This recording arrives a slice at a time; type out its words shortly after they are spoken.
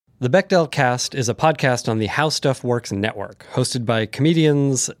The Bechdel Cast is a podcast on the How Stuff Works network, hosted by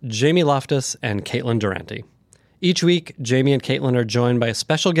comedians Jamie Loftus and Caitlin Durante. Each week, Jamie and Caitlin are joined by a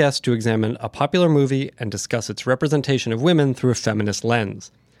special guest to examine a popular movie and discuss its representation of women through a feminist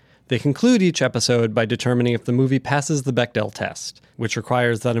lens. They conclude each episode by determining if the movie passes the Bechdel test, which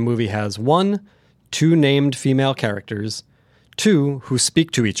requires that a movie has 1, 2 named female characters, 2 who speak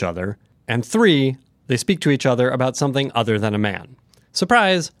to each other, and 3, they speak to each other about something other than a man.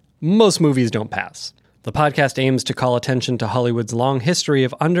 Surprise! Most movies don't pass. The podcast aims to call attention to Hollywood's long history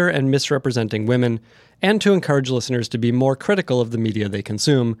of under- and misrepresenting women, and to encourage listeners to be more critical of the media they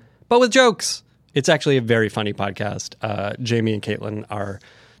consume, but with jokes. It's actually a very funny podcast. Jamie and Caitlin are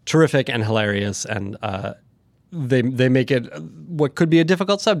terrific and hilarious, and they make it, what could be a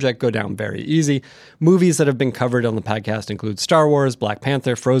difficult subject, go down very easy. Movies that have been covered on the podcast include Star Wars, Black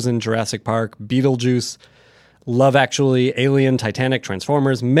Panther, Frozen, Jurassic Park, Beetlejuice, Love Actually, Alien, Titanic,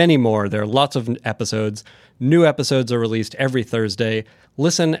 Transformers, many more. There are lots of episodes. New episodes are released every Thursday.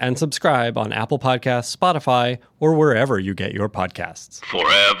 Listen and subscribe on Apple Podcasts, Spotify, or wherever you get your podcasts.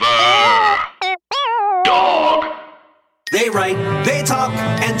 Forever Dog. They write, they talk,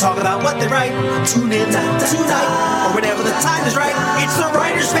 and talk about what they write. Tune in tonight, or whenever the time is right. It's the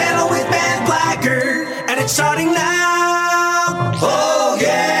Writers Panel with Ben Blacker, and it's starting now. Oh,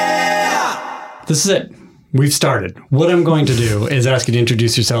 yeah! This is it. We've started. What I'm going to do is ask you to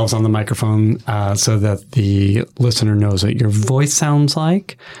introduce yourselves on the microphone so that the listener knows what your voice sounds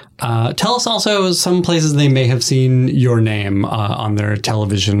like. Tell us also some places they may have seen your name on their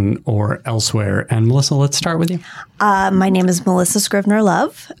television or elsewhere. And Melissa, let's start with you. My name is Melissa Scrivner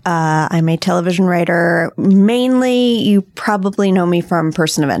Love. I'm a television writer. Mainly, you probably know me from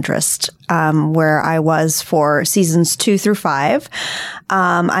Person of Interest, where I was for seasons 2 through 5.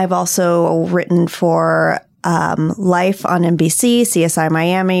 I've also written for Life on NBC, CSI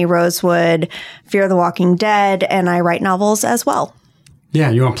Miami, Rosewood, Fear the Walking Dead, and I write novels as well. Yeah,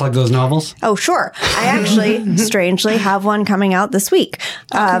 you want to plug those novels? Oh, sure. I actually, strangely, have one coming out this week,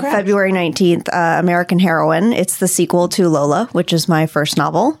 February 19th, American Heroine. It's the sequel to Lola, which is my first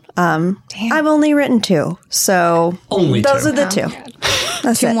novel. I've only written 2, so those are the 2.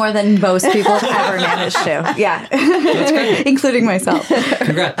 That's 2 more than most people have ever managed to. Yeah. That's great. Including myself.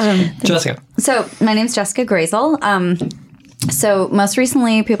 Congrats. Jessica. So my name's Jessica Grasl. So most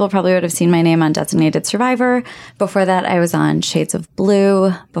recently, people probably would have seen my name on Designated Survivor. Before that, I was on Shades of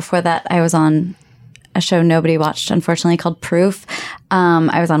Blue. Before that, I was on a show nobody watched, unfortunately, called Proof.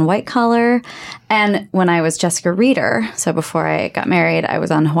 I was on White Collar. And when I was Jessica Reeder, so before I got married, I was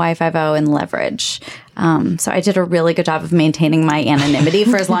on Hawaii Five-0 and Leverage. So I did a really good job of maintaining my anonymity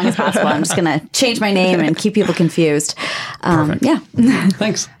for as long as possible. I'm just going to change my name and keep people confused. Perfect. Yeah.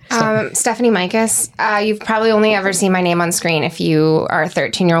 Thanks. Stephanie Mickus. You've probably only ever seen my name on screen if you are a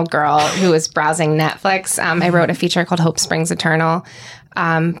 13-year-old girl who is browsing Netflix. I wrote a feature called Hope Springs Eternal,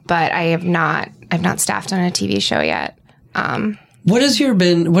 but I've not staffed on a TV show yet. What has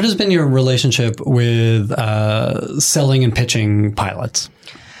been your relationship with selling and pitching pilots?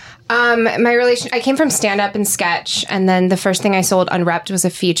 I came from stand-up and sketch, and then the first thing I sold unrepped was a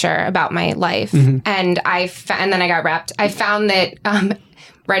feature about my life, and then I got repped. I found that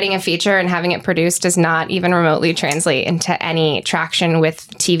writing a feature and having it produced does not even remotely translate into any traction with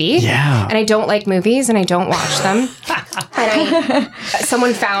TV. Yeah. And I don't like movies, and I don't watch them.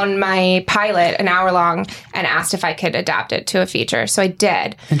 Someone found my pilot an hour long and asked if I could adapt it to a feature, so I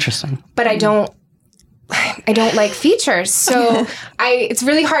did. Interesting. But I don't like features. So it's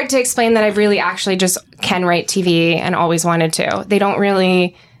really hard to explain that I really actually just can write TV and always wanted to.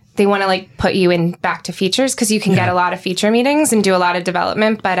 They want to like put you in back to features because you can get a lot of feature meetings and do a lot of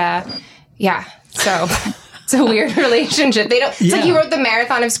development. But so it's a weird relationship. It's like you wrote the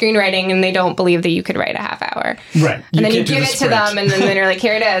marathon of screenwriting and they don't believe that you could write a half hour. Right. And then you give it to them and then they're like,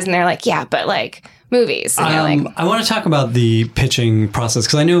 here it is. And they're like, yeah, but like movies. And I want to talk about the pitching process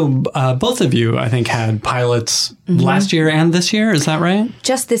because I know both of you, I think, had pilots last year and this year. Is that right?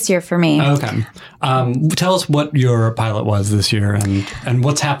 Just this year for me. Okay. Tell us what your pilot was this year and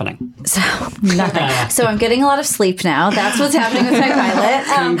what's happening. So nothing. So I'm getting a lot of sleep now. That's what's happening with my pilot.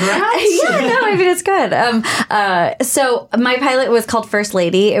 Congrats. Yeah, no, I mean, it's good. So my pilot was called First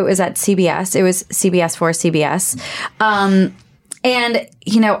Lady. It was at CBS. It was CBS for CBS. And,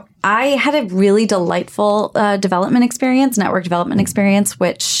 I had a really delightful network development experience,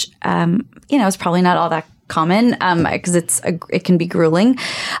 which, is probably not all that common because it can be grueling.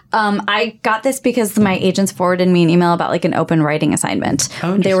 I got this because my agents forwarded me an email about like an open writing assignment.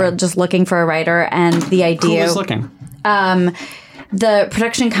 They were just looking for a writer, and the idea Who was looking? the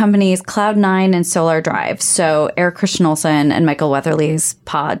production companies Cloud9 and Solar Drive. So Eric Christian Olsen and Michael Weatherly's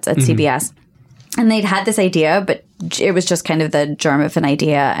pods at CBS. And they'd had this idea, but it was just kind of the germ of an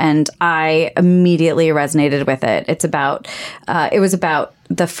idea. And I immediately resonated with it. It was about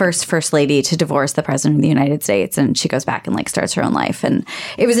the first lady to divorce the president of the United States. And she goes back and like starts her own life. And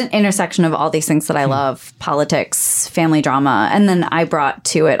it was an intersection of all these things that I love, politics, family drama. And then I brought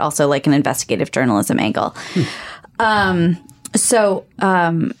to it also like an investigative journalism angle. So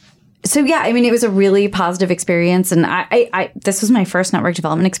yeah, I mean, it was a really positive experience, and I this was my first network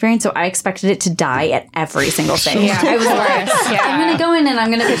development experience, so I expected it to die at every single stage. Yeah, I was like, I'm going to go in and I'm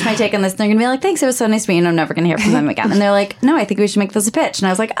going to pitch my take on this, and they're going to be like, thanks, it was so nice to meet you, and I'm never going to hear from them again. And they're like, no, I think we should make this a pitch. And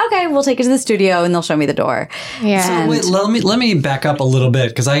I was like, okay, we'll take it to the studio, and they'll show me the door. Yeah. So wait, let me back up a little bit,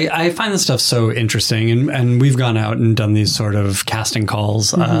 because I find this stuff so interesting, and we've gone out and done these sort of casting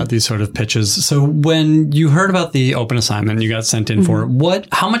calls, these sort of pitches. So when you heard about the open assignment and you got sent in for it,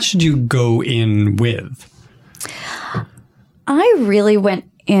 how much did you go in with? I really went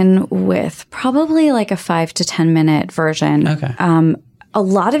in with probably like a 5 to 10 minute version. Okay. A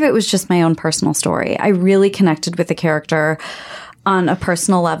lot of it was just my own personal story. I really connected with the character on a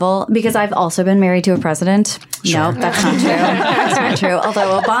personal level because I've also been married to a president. Sure. No, that's not true. That's not true.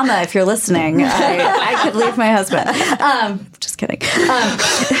 Although Obama, if you're listening, I could leave my husband. Just kidding.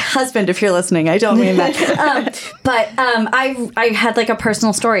 Husband, if you're listening, I don't mean that. But I had like a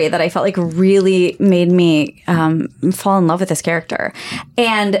personal story that I felt like really made me fall in love with this character.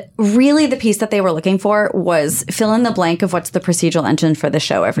 And really the piece that they were looking for was fill in the blank of what's the procedural engine for the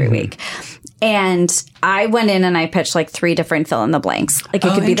show every week. And I went in and I pitched like 3 different fill in the blanks. Like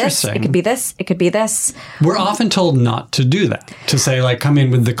it could be this, it could be this, it could be this. We're often told not to do that, to say like come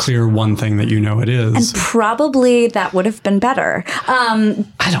in with the clear one thing that you know it is. And probably that would have been better.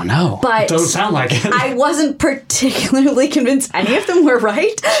 I don't know. But don't sound like it. I wasn't particularly convinced any of them were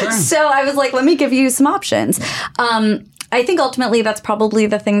right. Sure. So I was like, let me give you some options. I think ultimately that's probably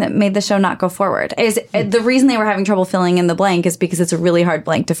the thing that made the show not go forward. Is the reason they were having trouble filling in the blank is because it's a really hard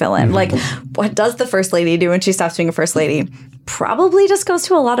blank to fill in. Like, what does the first lady do when she stops being a first lady? Probably just goes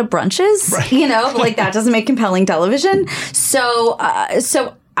to a lot of brunches, you know, but like that doesn't make compelling television. So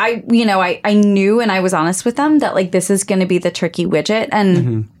I knew and I was honest with them that like this is going to be the tricky widget.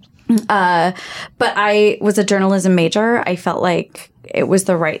 And but I was a journalism major. I felt like it was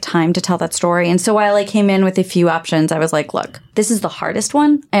the right time to tell that story. And so while I came in with a few options, I was like, look, this is the hardest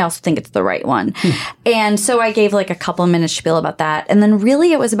one. I also think it's the right one. And so I gave like a couple of minutes spiel about that. And then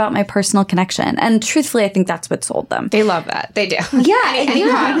really it was about my personal connection. And truthfully, I think that's what sold them. They love that. They do. Yeah.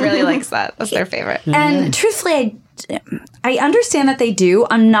 Anyone really likes that. That's their favorite. And truthfully, I understand that they do.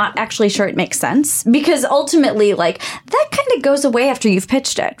 I'm not actually sure it makes sense because ultimately, like, that kind of goes away after you've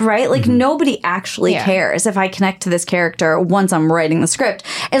pitched it, right? Like, nobody actually cares if I connect to this character once I'm writing the script,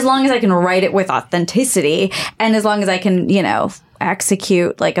 as long as I can write it with authenticity and as long as I can, you know,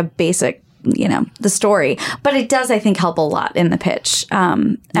 execute like a basic, you know, the story. But it does, I think, help a lot in the pitch.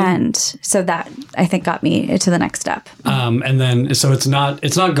 And so that, I think, got me to the next step. And then, so it's not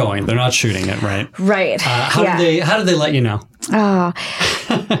going. They're not shooting it, right? Right. How did they let you know?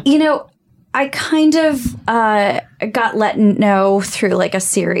 You know, I kind of got let know through like a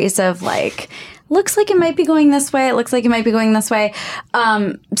series of like, looks like it might be going this way. It looks like it might be going this way.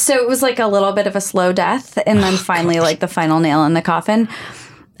 So it was like a little bit of a slow death. And then finally, like the final nail in the coffin.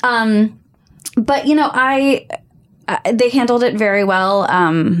 But, you know, they handled it very well.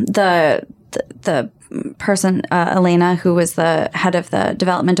 The person, Elena, who was the head of the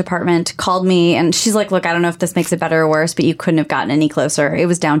development department, called me and she's like, look, I don't know if this makes it better or worse, but you couldn't have gotten any closer. It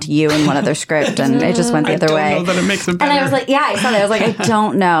was down to you and one other script and it just went the other way. I don't know that it makes it better. And I was like, yeah, I saw that. I was like, I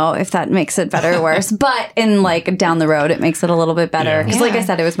don't know if that makes it better or worse, but in like down the road, it makes it a little bit better. Because like I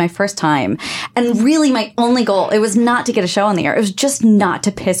said, it was my first time. And really my only goal, it was not to get a show on the air. It was just not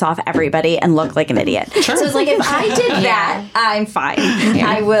to piss off everybody and look like an idiot. Sure. So it's like, if I did that, I'm fine.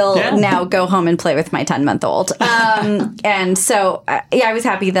 I will now go home and play with my 10-month-old. And so, I was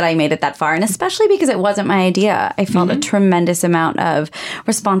happy that I made it that far. And especially because it wasn't my idea. I felt a tremendous amount of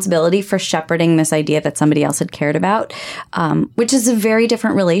responsibility for shepherding this idea that somebody else had cared about, which is a very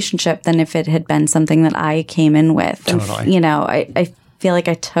different relationship than if it had been something that I came in with. Totally. And, you know, I feel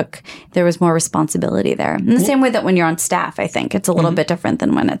like there was more responsibility there. In the same way that when you're on staff, I think it's a little bit different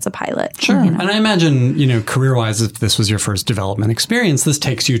than when it's a pilot. Sure. You know? And I imagine, career-wise, if this was your first development experience, this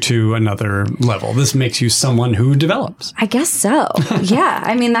takes you to another level. This makes you someone who develops. I guess so. Yeah.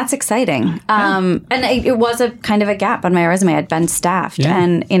 I mean, that's exciting. And it was a kind of a gap on my resume. I'd been staffed. Yeah.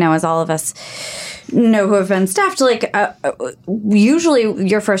 And, as all of us know who have been staffed, usually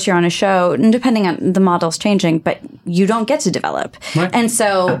your first year on a show, depending on the model's changing, but you don't get to develop. Right. And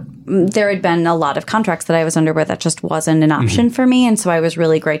so there had been a lot of contracts that I was under where that just wasn't an option for me. And so I was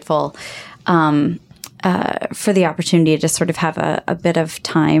really grateful for the opportunity to sort of have a bit of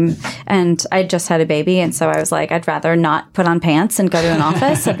time. And I just had a baby. And so I was like, I'd rather not put on pants and go to an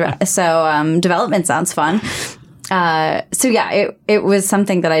office. So development sounds fun. It was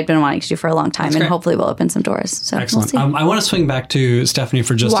something that I'd been wanting to do for a long time, and hopefully will open some doors. So excellent. We'll see. I want to swing back to Stephanie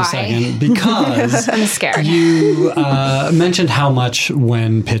for just a second because I'm scared. You mentioned how much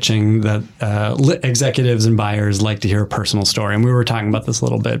when pitching that executives and buyers like to hear a personal story, and we were talking about this a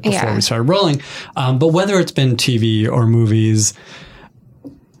little bit before we started rolling. But whether it's been TV or movies,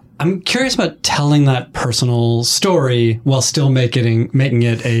 I'm curious about telling that personal story while still making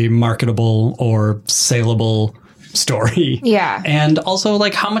it a marketable or saleable story. Yeah. And also,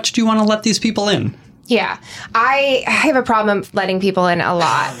 how much do you want to let these people in? Yeah. I have a problem letting people in a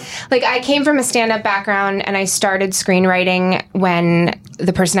lot. I came from a stand-up background, and I started screenwriting when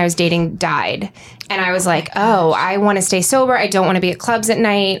the person I was dating died. And I was like, oh, I want to stay sober. I don't want to be at clubs at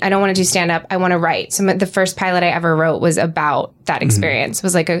night. I don't want to do stand-up. I want to write. So the first pilot I ever wrote was about that experience. It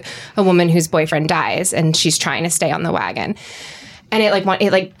was a woman whose boyfriend dies, and she's trying to stay on the wagon. And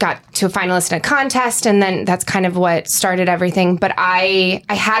it got to a finalist in a contest, and then that's kind of what started everything. But I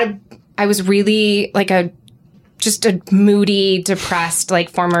was really just a moody, depressed,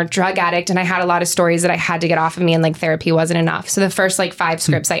 former drug addict. And I had a lot of stories that I had to get off of me, and therapy wasn't enough. So the first 5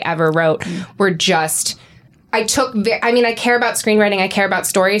 scripts I ever wrote were just, I care about screenwriting. I care about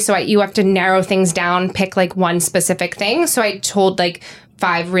stories. So you have to narrow things down, pick one specific thing. So I told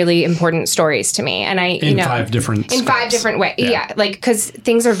 5 really important stories to me. And in 5 different in 5 different ways. Yeah. Because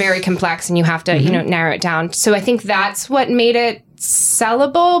things are very complex, and you have to, narrow it down. So I think that's what made it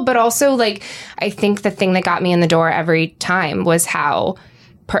sellable. But also, I think the thing that got me in the door every time was how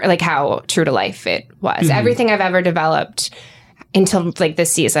true to life it was. Everything I've ever developed until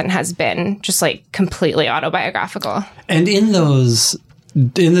this season has been just completely autobiographical. And in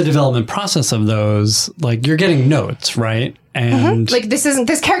the development process of those, you're getting notes, right? And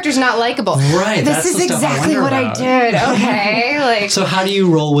this character's not likable. Right. This is exactly what I did. Okay. So how do you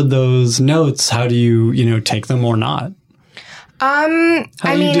roll with those notes? How do you, take them or not? How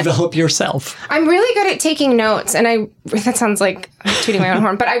do you develop yourself? I'm really good at taking notes, and that sounds like I'm tooting my own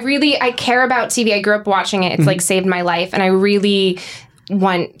horn, but I care about TV. I grew up watching it. It's saved my life, and I really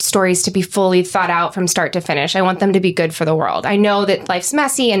want stories to be fully thought out from start to finish. I want them to be good for the world. I know that life's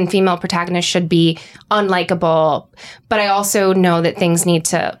messy and female protagonists should be unlikable, but I also know that things need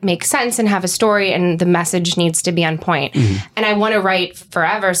to make sense and have a story, and the message needs to be on point. And I want to write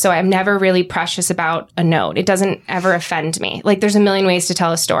forever, so I'm never really precious about a note. It doesn't ever offend me. There's a million ways to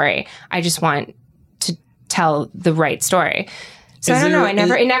tell a story. I just want to tell the right story. So I don't know.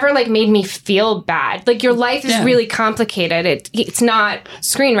 It never made me feel bad. Your life is really complicated. It's not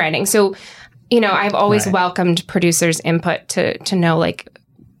screenwriting. So, I've always welcomed producers' input to know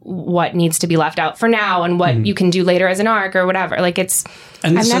what needs to be left out for now and what you can do later as an arc or whatever.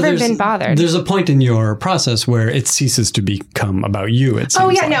 I've never been bothered. There's a point in your process where it ceases to become about you. It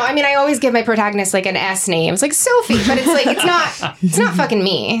seems no. I always give my protagonist an S name. It's Sophie, but it's not fucking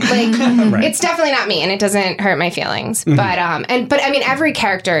me. Right. It's definitely not me, and it doesn't hurt my feelings. But every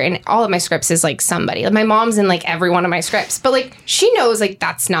character in all of my scripts is somebody. My mom's in every one of my scripts, but she knows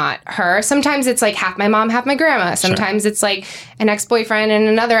that's not her. Sometimes it's half my mom, half my grandma. Sometimes it's an ex-boyfriend and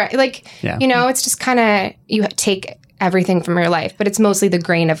another. It's just kind of you take everything from your life, but it's mostly the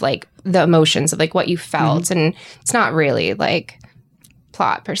grain of the emotions of what you felt, and it's not really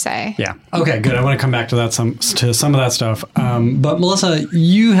plot per se. Yeah. Okay, good. I want to come back to that some of that stuff. But Melissa,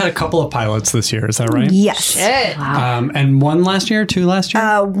 you had a couple of pilots this year, is that right? Yes. Shit. Wow. And one last year, 2 last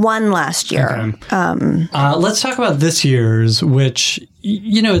year? One last year. Okay. Let's talk about this year's, which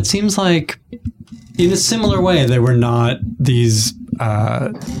it seems like in a similar way they were not these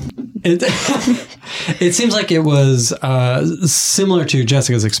It seems like it was similar to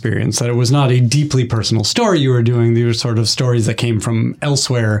Jessica's experience, that it was not a deeply personal story you were doing. These were sort of stories that came from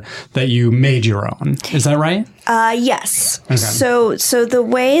elsewhere that you made your own. Is that right? Yes. Okay. So the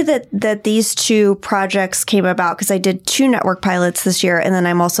way that these 2 projects came about, because I did 2 network pilots this year, and then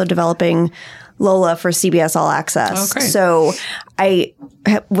I'm also developing Lola for CBS All Access. Oh, great. So I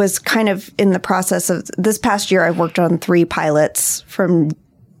was kind of in the process of this past year. I worked on 3 pilots from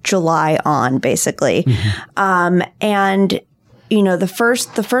July on, basically. And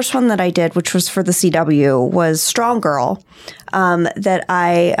the first one that I did, which was for the CW, was Strong Girl, that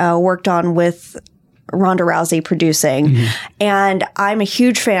I worked on with Ronda Rousey producing. And I'm a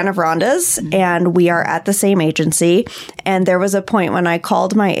huge fan of Ronda's, and we are at the same agency. And there was a point when I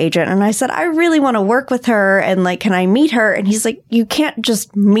called my agent and I said, I really want to work with her, and like, can I meet her? And he's like, you can't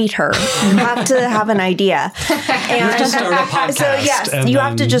just meet her. You have to have an idea. And to start a podcast. So yes, you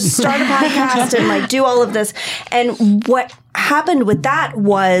have to just start a podcast and like do all of this. And what happened with that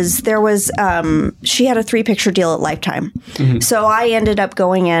was there was she had a 3-picture deal at Lifetime. So I ended up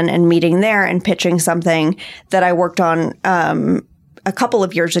going in and meeting there and pitching something that I worked on a couple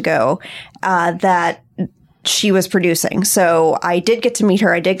of years ago that she was producing. So I did get to meet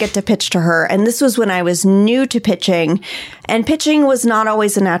her. I did get to pitch to her. And this was when I was new to pitching. And pitching was not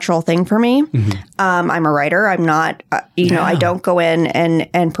always a natural thing for me. I'm a writer. I'm not, I don't go in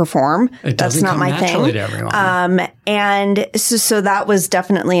and perform. That's not my thing. To everyone. And so that was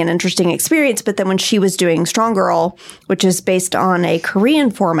definitely an interesting experience. But then when she was doing Strong Girl, which is based on a Korean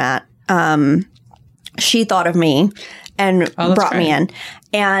format, she thought of me and brought me in.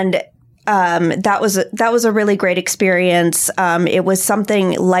 And that was a really great experience. It was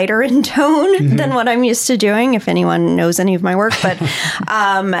something lighter in tone than what I'm used to doing, if anyone knows any of my work. But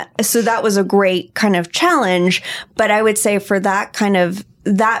so that was a great kind of challenge. But I would say for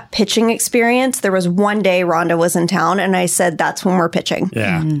that pitching experience, there was one day Rhonda was in town and I said, that's when we're pitching.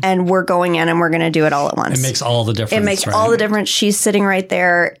 Yeah. And we're going in and we're going to do it all at once. It makes all the difference. It makes all the difference. She's sitting right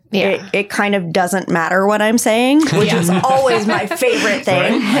there. Yeah. It kind of doesn't matter what I'm saying, which is always my favorite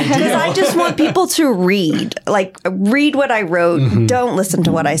thing. Because I just want people to read. Like, read what I wrote. Don't listen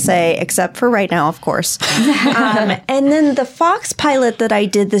to what I say, except for right now, of course. And then the Fox pilot that I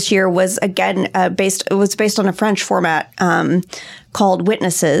did this year was, again, based on a French format called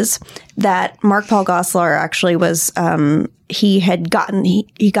Witnesses, that Mark-Paul Gosselaar actually was, he got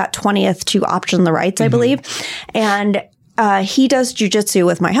 20th to option the rights, I believe. And he does jujitsu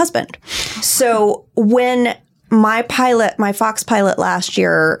with my husband. So when my Fox pilot last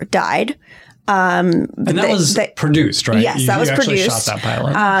year died, and that was produced, right? Yes, that was actually produced. Shot that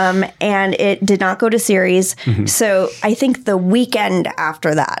pilot. And it did not go to series. So I think the weekend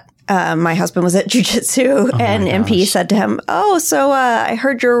after that, my husband was at jujitsu and MP said to him, so I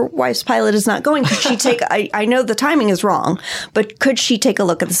heard your wife's pilot is not going. Could she take, I know the timing is wrong, but could she take a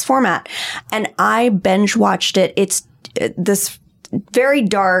look at this format? And I binge watched it. It's this very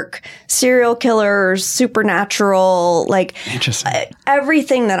dark, serial killers, supernatural, like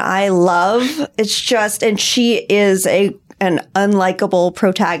everything that I love. It's just, and she is an unlikable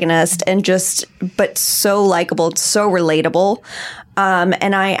protagonist but so likable, so relatable.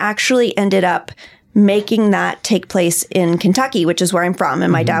 And I actually ended up making that take place in Kentucky, which is where I'm from.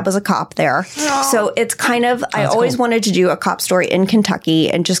 And my dad was a cop there. So it's kind of, I always wanted to do a cop story in Kentucky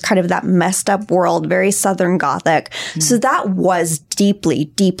and just kind of that messed up world, very Southern Gothic. So that was deeply,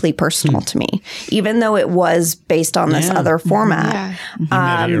 deeply personal to me, even though it was based on this other format. You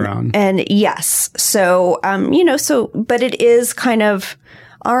made it your own. And yes. So, but it is kind of,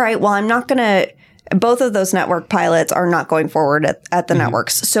 all right, well, I'm not going to, both of those network pilots are not going forward at the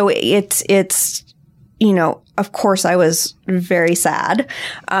networks. So it's, of course I was very sad.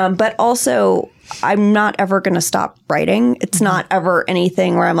 But also I'm not ever going to stop writing. It's not ever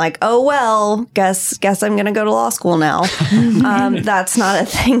anything where I'm like, oh, well, guess I'm going to go to law school now. That's not a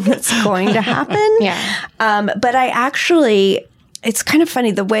thing that's going to happen. But I actually, it's kind of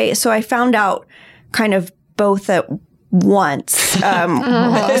funny the way, so I found out kind of both at once. So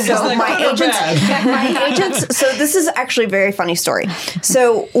my agents, so this is actually a very funny story.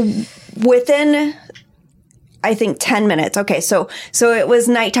 So within, I think 10 minutes. Okay. So it was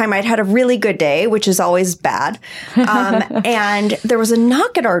nighttime. I'd had a really good day, which is always bad. And there was a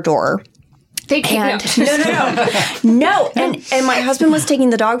knock at our door. No. And my husband was taking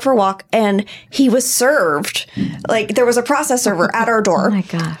the dog for a walk and he was served, like there was a process server at our door. Oh my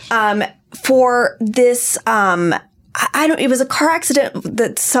gosh. For this, it was a car accident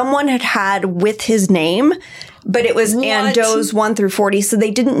that someone had with his name, but it was Ann Doe's 1 through 40. So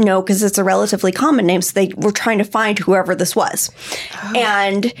they didn't know because it's a relatively common name. So they were trying to find whoever this was.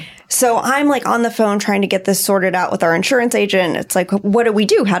 And so I'm like on the phone trying to get this sorted out with our insurance agent. It's like, what do we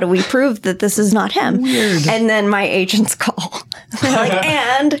do? How do we prove that this is not him? Weird. And then my agents call. They're like,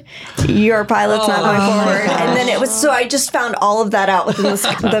 and your pilot's not going forward. And then it was, so I just found all of that out within the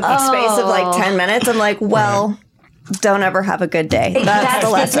space of like 10 minutes. I'm like, well, don't ever have a good day. That's the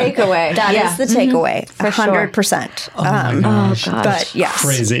lesson. takeaway. That is the takeaway. For 100%. Oh my gosh. But yes.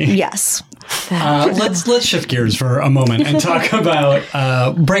 Crazy. Yes. Let's shift gears for a moment and talk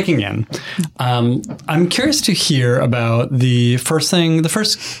about breaking in. I'm curious to hear about the first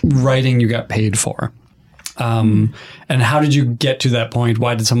writing you got paid for. And how did you get to that point?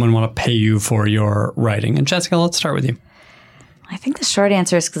 Why did someone want to pay you for your writing? And Jessica, let's start with you. I think the short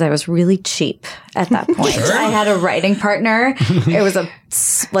answer is because I was really cheap at that point. Sure. I had a writing partner. It was a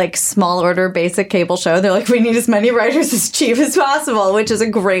small order basic cable show. They're like, we need as many writers as cheap as possible, which is a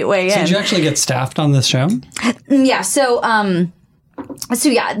great way in. Did you actually get staffed on this show? Yeah. So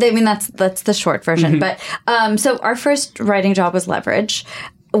yeah, I mean, that's the short version. But so our first writing job was Leverage,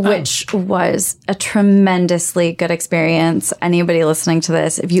 which was a tremendously good experience. Anybody listening to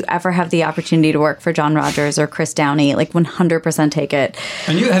this, if you ever have the opportunity to work for John Rogers or Chris Downey, 100% take it.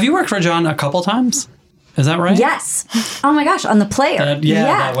 And have you worked for John a couple times? Is that right? Yes. Oh my gosh, on The Player.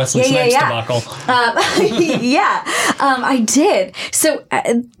 That Wesley Snipes debacle. I did. So,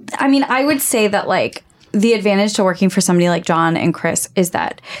 I mean, I would say that the advantage to working for somebody like John and Chris is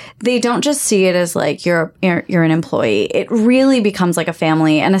that they don't just see it as you're an employee. It really becomes like a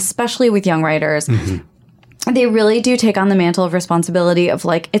family, and especially with young writers, they really do take on the mantle of responsibility of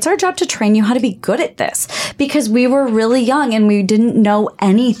it's our job to train you how to be good at this, because we were really young and we didn't know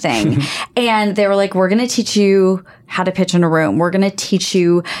anything. And they were like, we're going to teach you how to pitch in a room. We're going to teach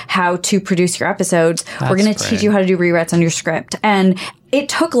you how to produce your episodes. We're going to teach you how to do rewrites on your script. And it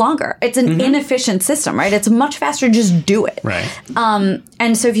took longer. It's an inefficient system, right? It's much faster to just do it. Right.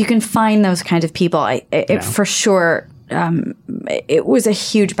 And so if you can find those kind of people, it for sure, it was a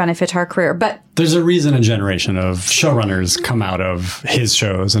huge benefit to our career. But there's a reason a generation of showrunners come out of his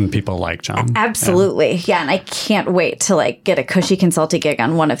shows and people like John. Absolutely. Yeah. And I can't wait to get a cushy consulting gig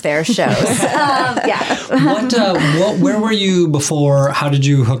on one of their shows. Where were you before? How did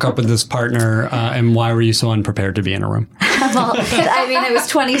you hook up with this partner? And why were you so unprepared to be in a room? Well, I mean, I was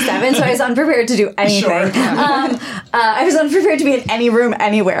 27, so I was unprepared to do anything. Sure. I was unprepared to be in any room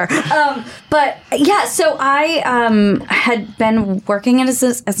anywhere. But yeah, so I had been working as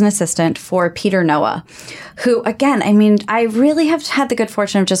an assistant for Peter Noah, who, again, I mean, I really have had the good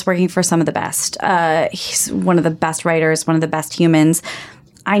fortune of just working for some of the best. He's one of the best writers, one of the best humans.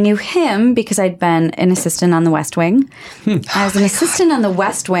 I knew him because I'd been an assistant on The West Wing. I was an assistant on The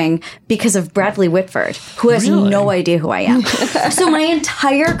West Wing because of Bradley Whitford, who has no idea who I am. So my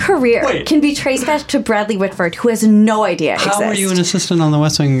entire career can be traced back to Bradley Whitford, who has no idea I exist. How were you an assistant on The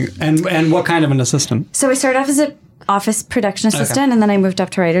West Wing? And what kind of an assistant? So I started off as an office production assistant, and then I moved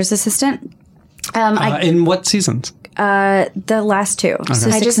up to writer's assistant. In what seasons? The last two. Okay. So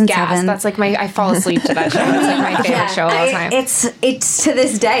I 6 just and gasped. 7. That's I fall asleep to that show. It's my favorite show of all time. It's to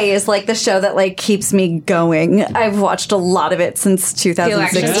this day is the show that keeps me going. I've watched a lot of it since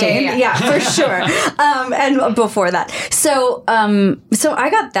 2016. Yeah, for sure. And before that. So I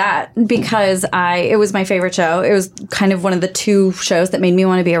got that because it was my favorite show. It was kind of one of the two shows that made me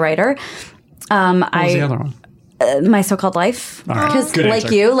want to be a writer. What was the other one? My So-Called Life, because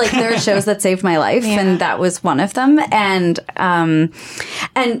there are shows that saved my life, and that was one of them. And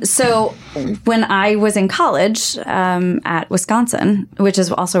so when I was in college at Wisconsin, which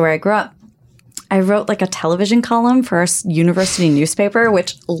is also where I grew up, I wrote a television column for a university newspaper,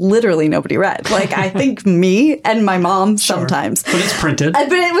 which literally nobody read. I think me and my mom sometimes. But it's printed.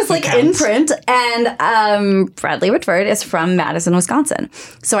 But it was in print. And Bradley Whitford is from Madison, Wisconsin.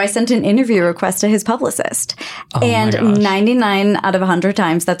 So I sent an interview request to his publicist. And 99 out of 100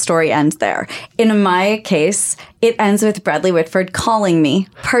 times that story ends there. In my case, it ends with Bradley Whitford calling me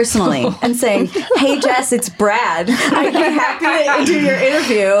personally and saying, "Hey, Jess, it's Brad. I'd be happy to do your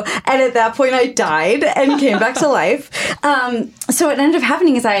interview." And at that point, I died and came back to life. So what ended up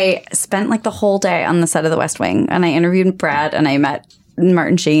happening is I spent the whole day on the set of The West Wing, and I interviewed Brad, and I met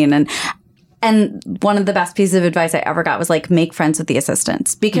Martin Sheen, and one of the best pieces of advice I ever got was make friends with the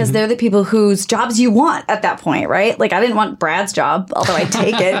assistants, because they're the people whose jobs you want at that point, right? I didn't want Brad's job, although I'd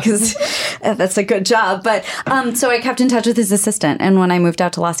take it because that's a good job. But so I kept in touch with his assistant. And when I moved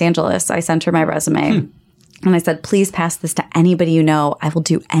out to Los Angeles, I sent her my resume and I said, "Please pass this to anybody you know. I will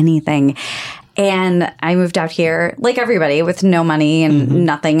do anything." And I moved out here, like everybody, with no money and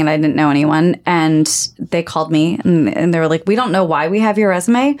nothing, and I didn't know anyone. And they called me, and they were like, "We don't know why we have your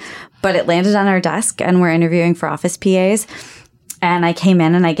resume, but it landed on our desk, and we're interviewing for office PAs." And I came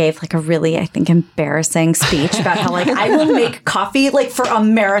in and I gave a really, I think, embarrassing speech about how I will make coffee for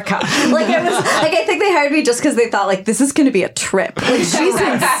America. It was I think they hired me just because they thought this is going to be a trip. She's insane.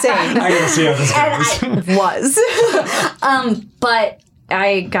 I gotta see how this goes. And I was. But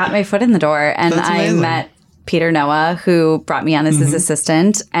I got my foot in the door, and I met Peter Noah, who brought me on as his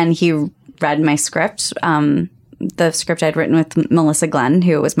assistant, and he read my script. The script I'd written with Melissa Glenn,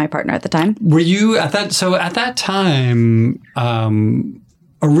 who was my partner at the time. Were you at that? So at that time,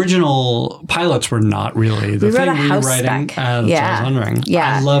 original pilots were not really the We wrote thing a we were house writing. spec. That's what I was wondering.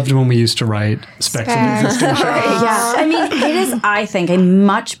 Yeah. I loved when we used to write specs in existing shows. Yeah. I mean, it is, I think, a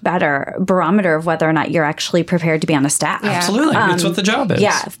much better barometer of whether or not you're actually prepared to be on a staff. Absolutely. It's what the job is.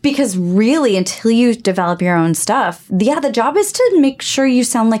 Yeah, because really, until you develop your own stuff, the job is to make sure you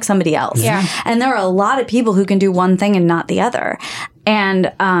sound like somebody else. Yeah. And there are a lot of people who can do one thing and not the other.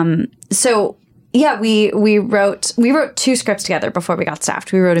 And so, yeah, we wrote 2 scripts together before we got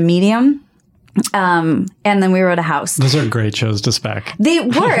staffed. We wrote a medium, and then we wrote a house. Those are great shows to spec. They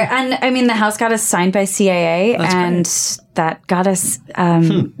were, and I mean, the house got us signed by CAA, and that got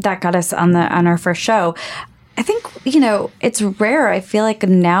us on our first show. I think, it's rare. I feel like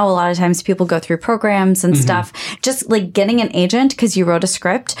now a lot of times people go through programs and stuff, just like getting an agent because you wrote a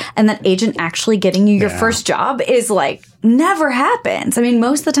script, and that agent actually getting you your first job is like never happens. I mean,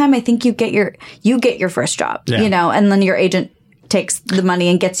 most of the time I think you get your first job, and then your agent takes the money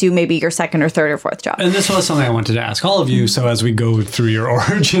and gets you maybe your second or third or fourth job. And this was something I wanted to ask all of you. So as we go through your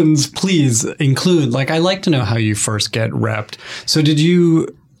origins, please include, I like to know how you first get repped. So did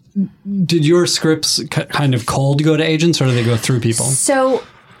your scripts kind of cold go to agents, or do they go through people? So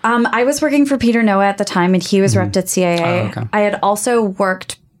I was working for Peter Noah at the time, and he was repped at CAA. Oh, okay. I had also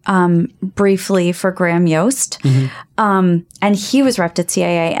worked briefly for Graham Yost, and he was repped at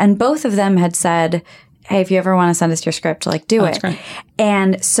CAA. And both of them had said, hey, if you ever want to send us your script, do it. Great.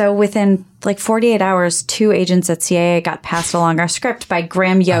 And so within 48 hours, 2 agents at CAA got passed along our script by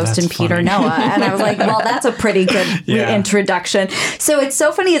Graham Yost and Peter funny. Noah. And I was like, well, that's a pretty good introduction. So it's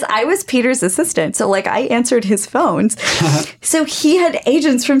so funny is I was Peter's assistant. So I answered his phones. So he had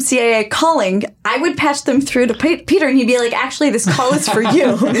agents from CAA calling. I would patch them through to Peter, and he'd be like, actually, this call is for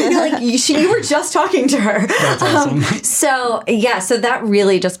you. You were just talking to her. That's awesome. So that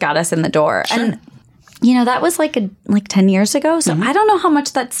really just got us in the door. Sure. And that was 10 years ago. So I don't know how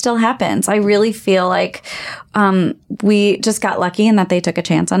much that still happens. I really feel like we just got lucky in that they took a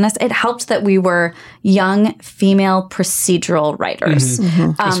chance on us. It helped that we were young female procedural writers.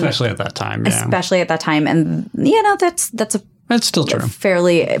 Especially at that time. Yeah. Especially at that time. And, that's still true.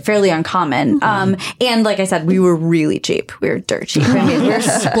 fairly uncommon. And like I said, we were really cheap. We were dirt cheap. I mean, we were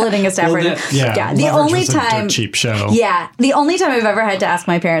splitting a staff. The only time. Cheap show. Yeah. The only time I've ever had to ask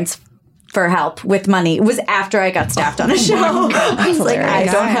my parents for help with money was after I got staffed on a show. I was like, I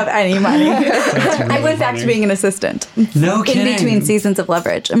don't have any money. I went back to being an assistant. No kidding. In between seasons of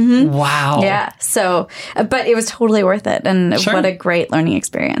Leverage. Wow. Yeah. So, but it was totally worth it. And what a great learning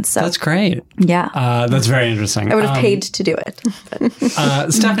experience. So that's great. Yeah. That's very interesting. I would have paid to do it.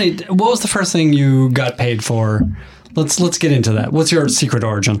 Stephanie, what was the first thing you got paid for? Let's get into that. What's your secret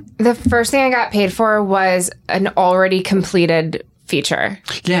origin? The first thing I got paid for was an already completed feature.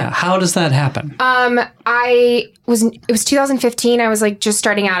 Yeah. How does that happen? It was 2015. I was just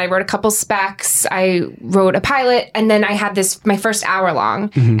starting out. I wrote a couple specs. I wrote a pilot, and then I had my first hour long,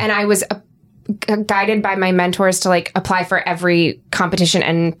 and I was guided by my mentors to apply for every competition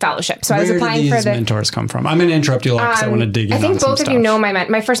and fellowship. So I was applying for the mentors come from. I'm going to interrupt you a lot because I want to dig in. I think on some both of stuff. you know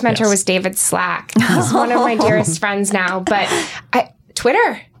my first mentor was David Slack. He's one of my dearest friends now, but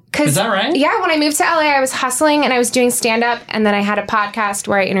Twitter. Is that right? Yeah, when I moved to LA, I was hustling and I was doing stand-up, and then I had a podcast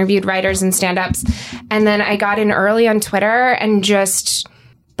where I interviewed writers and stand-ups, and then I got in early on Twitter and just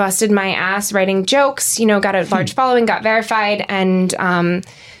busted my ass writing jokes, got a large following, got verified, and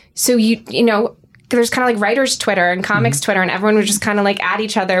so there's kind of writers Twitter and comics Twitter, and everyone was just kind of at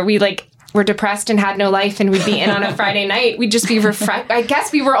each other. We were depressed and had no life, and we'd be in on a Friday night. We'd just be I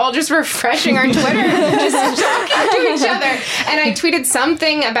guess we were all just refreshing our Twitter, just talking to each other. And I tweeted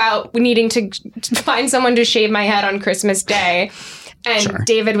something about needing to find someone to shave my head on Christmas Day. And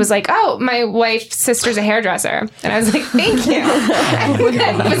David was like, oh, my wife's sister's a hairdresser. And I was like, thank you. And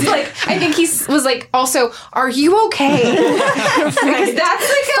then he was I think he was also, are you okay? Because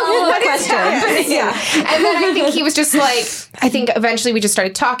that's what is happening? Yeah. And then I think he was just I think eventually we just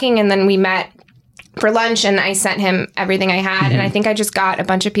started talking, and then we met for lunch, and I sent him everything I had. And I think I just got a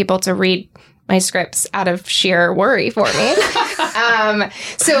bunch of people to read my scripts out of sheer worry for me.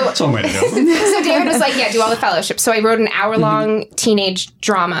 That's one way to go. So David was do all the fellowships. So I wrote an hour-long teenage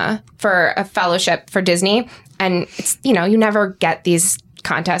drama for a fellowship for Disney. And it's, you never get these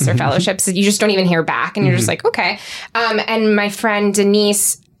contests or fellowships. You just don't even hear back. And you're just okay. And my friend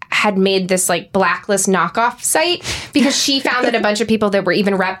Denise had made this blacklist knockoff site because she found that a bunch of people that were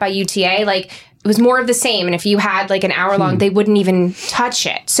even repped by UTA, it was more of the same. And if you had an hour long, they wouldn't even touch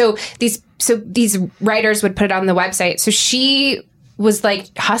it. So these so these writers would put it on the website. So she was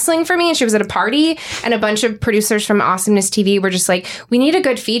like hustling for me, and she was at a party, and a bunch of producers from Awesomeness TV were just like, we need a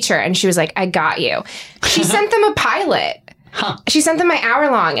good feature. And she was like, I got you. She sent them a pilot. She sent them my hour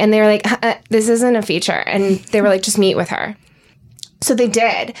long, and they were like, this isn't a feature. And they were like, just meet with her. So they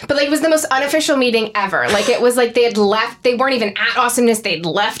did. But like, it was the most unofficial meeting ever. Like, it was like they had left. They weren't even at Awesomeness. They'd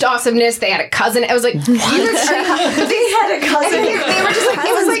left Awesomeness. They had a cousin. I was like, what? They had a cousin. They were just like,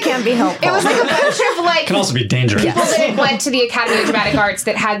 it was like, can't be helpful. It was like a bunch of like Can also be dangerous. people that went to the Academy of Dramatic Arts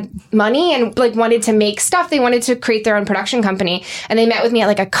that had money and like wanted to make stuff. They wanted to create their own production company, and they met with me at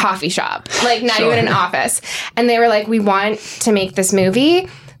like a coffee shop, like not even an office. And they were like, we want to make this movie,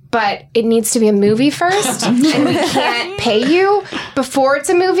 but it needs to be a movie first, and we can't pay you before it's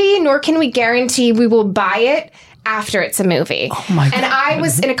a movie, nor can we guarantee we will buy it after it's a movie. Oh my God. And I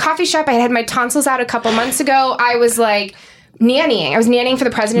was in a coffee shop. I had my tonsils out a couple months ago. I was like nannying. I was nannying for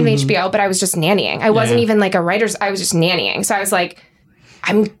the president of HBO, but I was just nannying. I wasn't even like a writer's. I was just nannying. So I was like,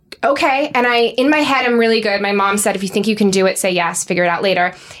 I'm okay. And in my head, I'm really good. My mom said, if you think you can do it, say yes, figure it out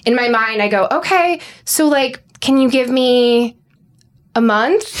later. In my mind, I go, okay, so like, can you give me a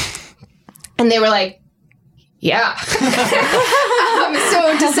month? And they were like, yeah.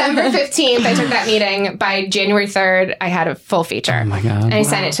 So December 15th, I took that meeting. By January 3rd, I had a full feature. Oh my God. And I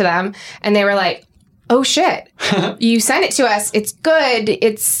sent it to them, and they were like, oh shit, you sent it to us. It's good.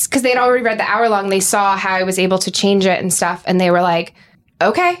 It's because they had already read the hour long. They saw how I was able to change it and stuff. And they were like,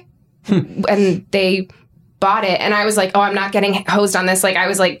 okay. And they bought it, and I was like, oh, I'm not getting hosed on this. Like, I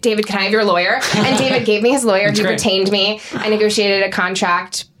was like, David, can I have your lawyer? And David gave me his lawyer. He retained me. I negotiated a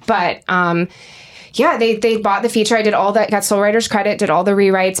contract. But yeah, they bought the feature. I did all that, got sole writer's credit, did all the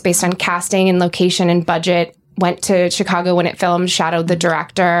rewrites based on casting and location and budget, went to Chicago when it filmed, shadowed the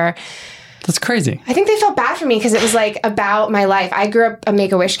director. That's crazy. I think they felt bad for me because it was like about my life. I grew up a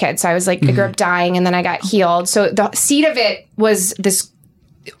Make-A-Wish kid. So I was like, I grew up dying, and then I got healed. So the seed of it was this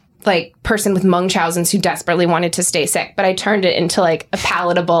like person with Munchausen's who desperately wanted to stay sick, but I turned it into like a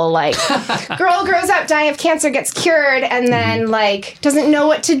palatable, like girl grows up dying of cancer, gets cured, and then like doesn't know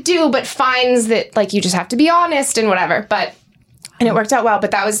what to do, but finds that like you just have to be honest and whatever. And it worked out well, but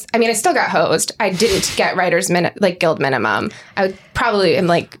that was, I mean, I still got hosed. I didn't get writer's guild minimum. I would probably am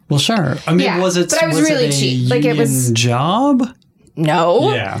like, well, sure. I mean, yeah, was it? But I was really cheap. Like it was job.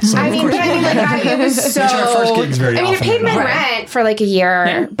 No. Yeah. So I mean, like it was so. Our first gigs very I mean, it often paid my are. rent for like a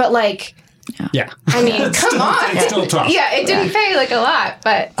year, but like. Yeah. I mean, come on. It's still tough. Yeah, it didn't pay like a lot,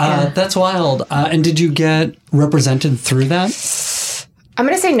 but. That's wild. And did you get represented through that? I'm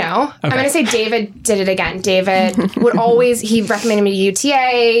going to say no. I'm going to say David did it again. David would always, he recommended me to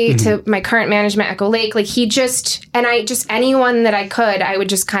UTA, to my current management, Echo Lake. Like anyone that I could, I would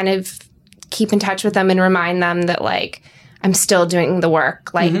just kind of keep in touch with them and remind them that like, I'm still doing the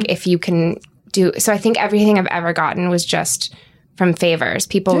work. Like if you can do, so I think everything I've ever gotten was just from favors,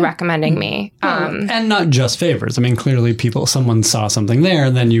 people recommending me. And not just favors. I mean, clearly someone saw something there,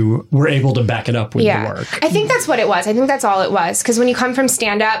 and then you were able to back it up with the work. I think that's what it was. I think that's all it was. Because when you come from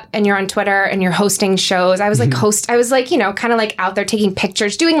stand-up and you're on Twitter and you're hosting shows, I was like I was like, kind of like out there taking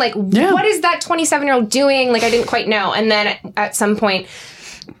pictures, doing like, what is that 27-year-old doing? Like I didn't quite know. And then at some point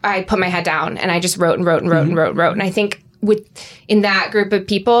I put my head down and I just wrote and wrote and wrote and wrote. And I think in that group of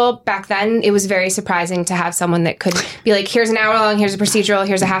people back then, it was very surprising to have someone that could be like, here's an hour long, here's a procedural,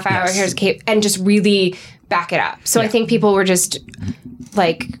 here's a half hour, here's a cape, and just really back it up. So I think people were just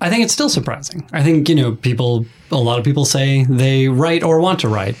like... I think it's still surprising. I think, a lot of people say they write or want to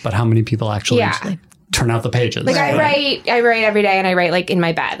write, but how many people actually turn out the pages? Like I write every day, and I write like in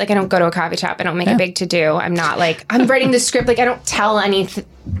my bed. Like I don't go to a coffee shop. I don't make a big to-do. I'm not like, I'm writing the script. Like I don't tell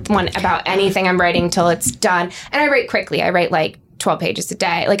anyone about anything I'm writing till it's done. And I write quickly. I write like 12 pages a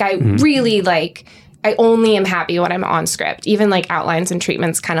day. Like I really like, I only am happy when I'm on script. Even like outlines and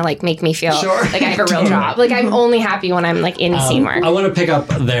treatments kind of like make me feel like I have a real job. Like I'm only happy when I'm like in scene work. I want to pick up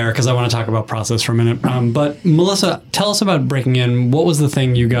there because I want to talk about process for a minute. But Melissa, tell us about breaking in. What was the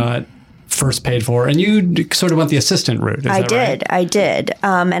thing you got first paid for? And you sort of went the assistant route. I did.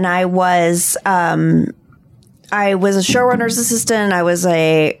 And I was a showrunner's assistant.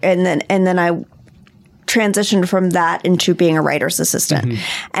 And then I transitioned from that into being a writer's assistant.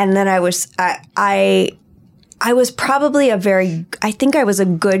 And then I was probably I think I was a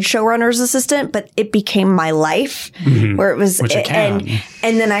good showrunner's assistant, but it became my life where it was, and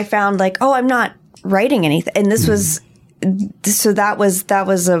then I found like, oh, I'm not writing anything. And this was, so that was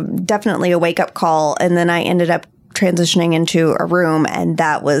definitely a wake up call. And then I ended up transitioning into a room, and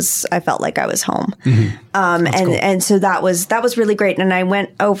I felt like I was home. And so that was really great. And I went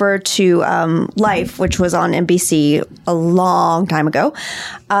over to Life, which was on NBC a long time ago,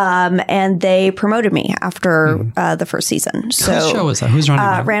 and they promoted me after the first season. So Whose show was that? Who's running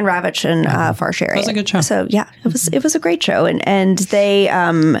that? Rand Ravitch and Far Shariat. That was a good show. So yeah, it was a great show, and they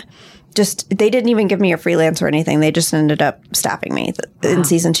they didn't even give me a freelance or anything. They just ended up staffing me in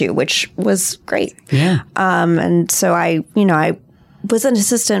season 2, which was great. Yeah. And so I was an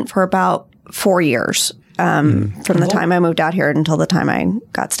assistant for about 4 years from the time I moved out here until the time I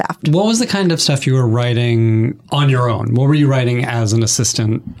got staffed. What was the kind of stuff you were writing on your own? What were you writing as an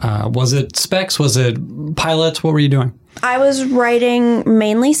assistant? Was it specs? Was it pilots? What were you doing? I was writing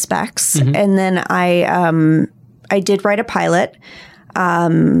mainly specs, and then I did write a pilot.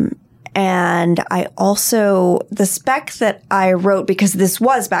 And I also, the spec that I wrote, because this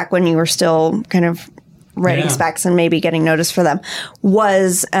was back when you were still kind of writing specs and maybe getting noticed for them,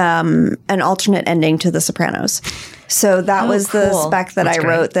 was an alternate ending to The Sopranos. So that was the spec that I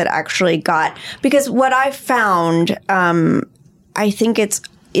wrote that actually got, because what I found, I think it's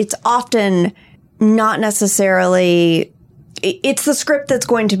often not necessarily, it's the script that's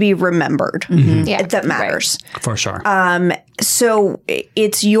going to be remembered that matters. Right. For sure. So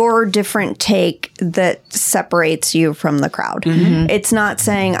it's your different take that separates you from the crowd. It's not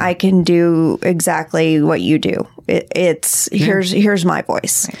saying I can do exactly what you do. It's here's my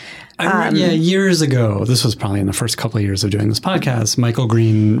voice. I remember, years ago, this was probably in the first couple of years of doing this podcast, Michael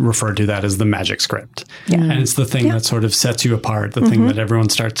Green referred to that as the magic script. And it's the thing that sort of sets you apart, the thing that everyone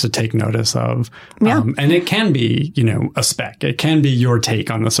starts to take notice of. And it can be, a spec. It can be your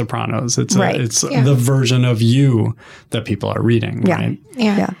take on The Sopranos. It's the version of you that people are reading, right?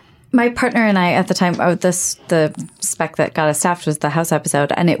 Yeah. My partner and I at the time, the spec that got us staffed was the House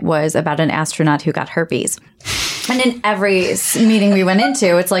episode, and it was about an astronaut who got herpes. And in every meeting we went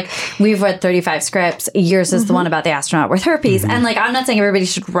into, it's like, we've read 35 scripts. Yours is the one about the astronaut with herpes. And I'm not saying everybody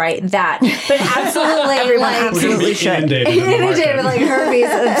should write that, but absolutely, everyone absolutely should. Inundated with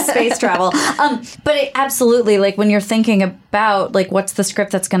herpes of space travel. But it absolutely, when you're thinking about what's the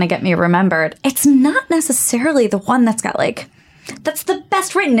script that's going to get me remembered, it's not necessarily the one that's got that's the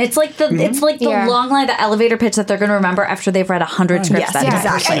best written. It's like the long line, the elevator pitch that they're going to remember after they've read 100 scripts. Yes,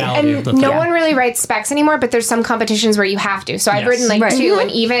 exactly. And no one really writes specs anymore, but there's some competitions where you have to. So I've written 2, and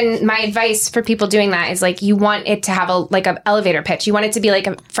even my advice for people doing that is you want it to have an elevator pitch. You want it to be like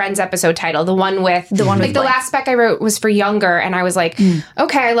a Friends episode title, the one with the last spec I wrote was for Younger, and I was like,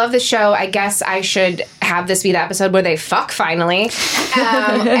 okay, I love this show. I guess I should have this be the episode where they fuck finally,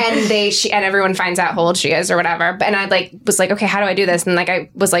 and everyone finds out how old she is or whatever. And I was like, okay, how do I do this? And I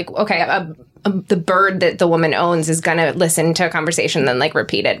was like, okay, the bird that the woman owns is gonna listen to a conversation and then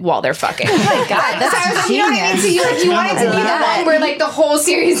repeat it while they're fucking. Oh my god, that's genius. So you want it to be the one where the whole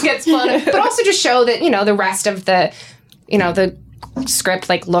series gets blown up, but also just show that the rest of the the script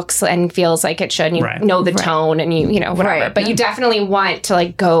looks and feels like it should. And you know the tone and you whatever. Right. But you definitely want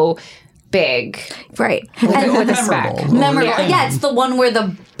to go big, right? And with a spec, memorable. Yeah, it's the one where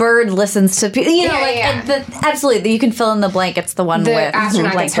the bird listens to people. Absolutely, you can fill in the blank. It's the one with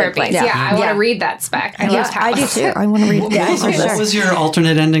astronaut gets herpes. I want to read that spec. I do too. I want to read that. What was your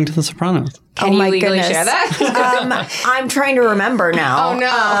alternate ending to The Sopranos? Can you legally share that? I'm trying to remember now. Oh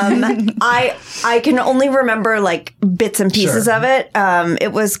no! I can only remember bits and pieces of it.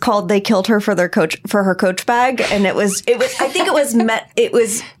 It was called "They Killed Her for her coach bag," and it was. I think it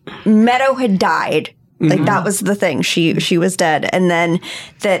was Meadow had died. That was the thing. She was dead, and then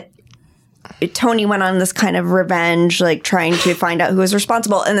that Tony went on this kind of revenge, trying to find out who was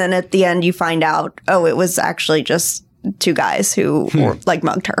responsible, and then at the end you find out, it was actually just 2 guys who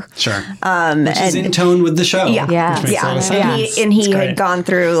mugged her. Sure. Which is in tone with the show. Yeah. Which makes a lot of sense. And he had gone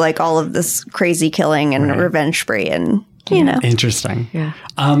through all of this crazy killing and revenge spree and Interesting. Yeah.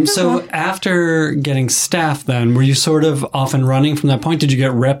 So after getting staffed then, were you sort of off and running from that point? Did you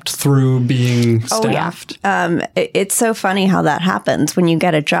get repped through being staffed? It's so funny how that happens when you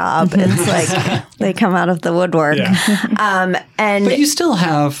get a job. It's they come out of the woodwork. Yeah. But you still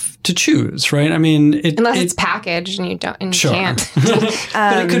have to choose, right? I mean, unless it's packaged and you don't, and you can't.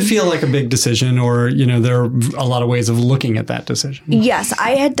 But it could feel like a big decision, or there are a lot of ways of looking at that decision. Yes,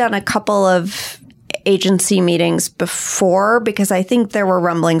 I had done a couple of agency meetings before, because I think there were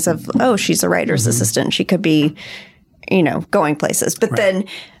rumblings of, she's a writer's assistant. She could be, going places. But then,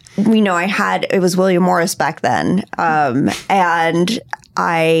 it was William Morris back then. And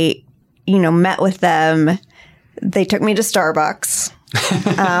I, met with them. They took me to Starbucks.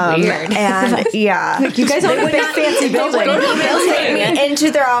 Weird. And yeah, You guys own a big fancy building. they'll take me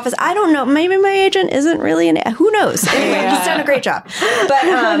into their office. I don't know. Maybe my agent isn't really who knows? Anyway, he's done a great job.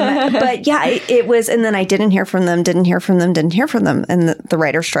 But yeah, it was. And then I didn't hear from them. And the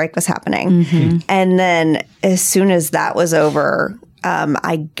writer's strike was happening. And then as soon as that was over,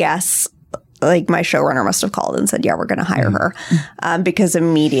 I guess like my showrunner must have called and said, "Yeah, we're going to hire her," because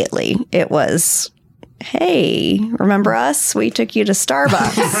immediately it was, "Hey, remember us? We took you to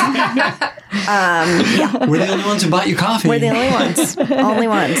Starbucks." We're the only ones who bought you coffee. We're the only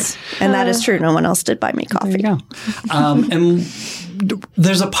ones. And that is true. No one else did buy me coffee. There you go. And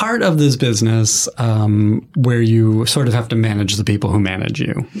there's a part of this business where you sort of have to manage the people who manage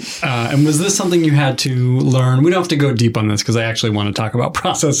you. And was this something you had to learn? We don't have to go deep on this because I actually want to talk about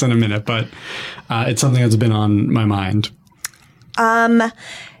process in a minute, but it's something that's been on my mind.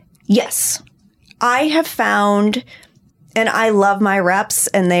 Yes. I have found, and I love my reps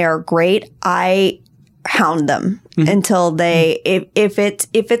and they are great. I hound them until they, if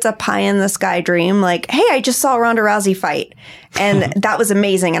it's a pie in the sky dream, like, "Hey, I just saw Ronda Rousey fight and that was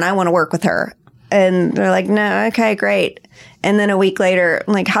amazing and I want to work with her." And they're like, "No, okay, great." And then a week later,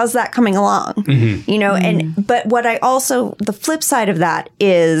 I'm like, "How's that coming along?" You know, but what I also, the flip side of that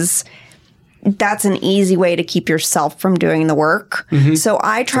is, that's an easy way to keep yourself from doing the work. So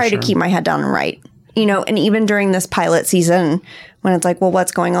I try to keep my head down and write. You know, and even during this pilot season, when it's like, well,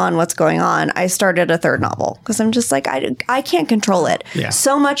 what's going on? I started a third novel because I'm just like, I can't control it. Yeah.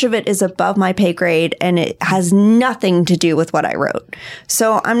 So much of it is above my pay grade and it has nothing to do with what I wrote.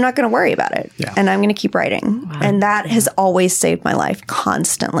 So I'm not going to worry about it. Yeah. And I'm going to keep writing. Wow. And that has always saved my life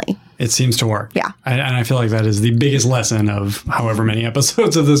constantly. It seems to work. Yeah. And I feel like that is the biggest lesson of however many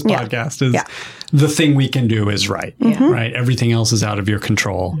episodes of this podcast is the thing we can do is write, right? Everything else is out of your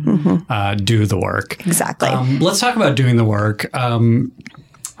control. Do the work. Exactly. Let's talk about doing the work.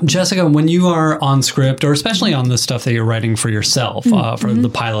 Jessica, when you are on script, or especially on the stuff that you're writing for yourself, for the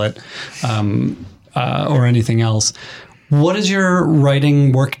pilot or anything else, what does your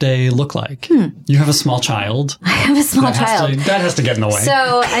writing workday look like? You have a small child. I have a small child. That has to get in the way.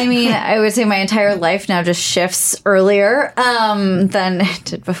 So, I mean, I would say my entire life now just shifts earlier than it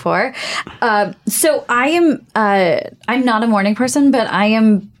did before. So I am, I'm not a morning person, but I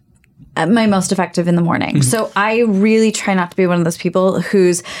am at my most effective in the morning. So I really try not to be one of those people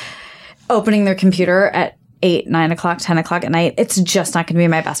who's opening their computer at 8, 9 o'clock, 10 o'clock at night. It's just not going to be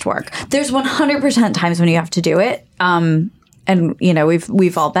my best work. There's 100% times when you have to do it. And you know,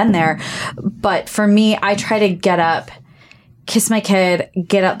 we've all been there. But for me, I try to get up, kiss my kid,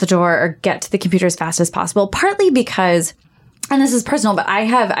 get out the door, or get to the computer as fast as possible. Partly because, and this is personal, but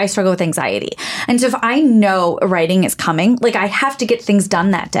I struggle with anxiety. And so if I know writing is coming, like I have to get things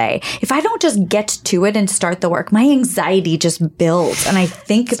done that day. If I don't just get to it and start the work, my anxiety just builds and I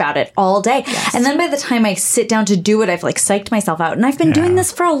think about it all day. Yes. And then by the time I sit down to do it, I've like psyched myself out. And I've been doing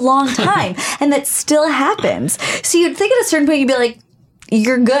this for a long time and that still happens. So you'd think at a certain point, you'd be like,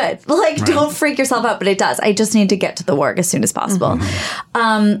 you're good. Like, don't freak yourself out, but it does. I just need to get to the work as soon as possible.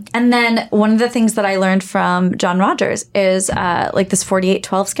 And then one of the things that I learned from John Rogers is like this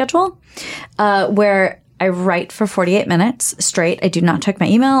 48-12 schedule, where I write for 48 minutes straight. I do not check my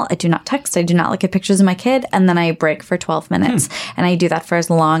email. I do not text. I do not look at pictures of my kid. And then I break for 12 minutes. And I do that for as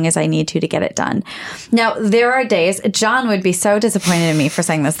long as I need to get it done. Now, there are days, John would be so disappointed in me for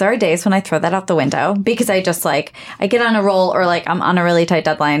saying this. There are days when I throw that out the window because I just like, I get on a roll or like I'm on a really tight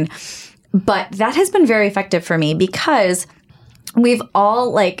deadline. But that has been very effective for me because we've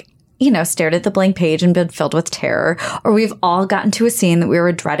all like, you know, stared at the blank page and been filled with terror, or we've all gotten to a scene that we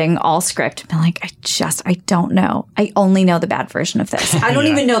were dreading all script and been like, I don't know. I only know the bad version of this. I don't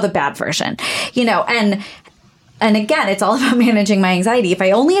even know the bad version, you know, and again, it's all about managing my anxiety. If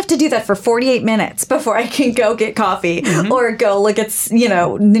I only have to do that for 48 minutes before I can go get coffee or go look at, you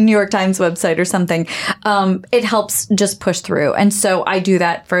know, the New York Times website or something, it helps just push through. And so I do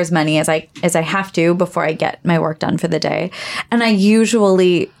that for as many as I have to before I get my work done for the day. And I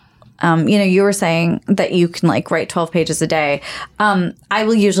usually, you know, you were saying that you can like write 12 pages a day. I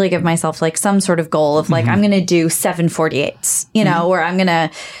will usually give myself like some sort of goal of like, I'm going to do 7 48s, you know, or I'm going to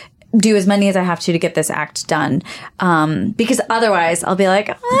do as many as I have to get this act done. Because otherwise I'll be like,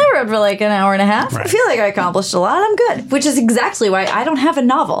 I wrote for like an hour and a half. I feel like I accomplished a lot. I'm good. Which is exactly why I don't have a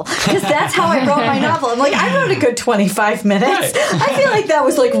novel. Because that's how I wrote my novel. I'm like, I wrote a good 25 minutes. I feel like that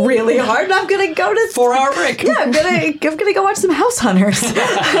was like really hard. And I'm going to go to 4-hour break. Yeah, I'm gonna go watch some House Hunters.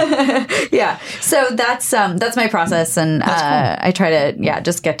 Yeah. So that's my process. And cool. I try to,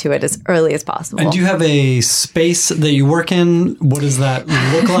 just get to it as early as possible. And do you have a space that you work in? What does that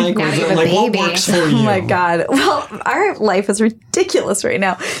look like? now that you have a Like, what baby. works for you? Oh my God. Well, our life is ridiculous right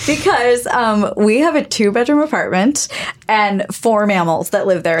now because we have a 2-bedroom apartment and 4 mammals that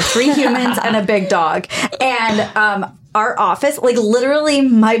live there, 3 humans and a big dog. And our office, like literally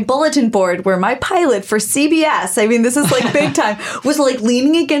my bulletin board where my pilot for CBS, I mean, this is like big time, was like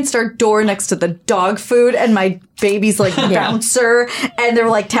leaning against our door next to the dog food and my baby's like bouncer, and there were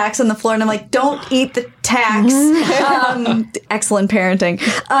like tacks on the floor, and I'm like, don't eat the tacks. Excellent parenting.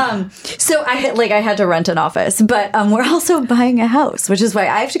 So I had to rent an office, but we're also buying a house, which is why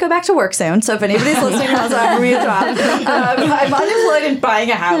I have to go back to work soon. So if anybody's listening and wants to offer me a job, I'm unemployed and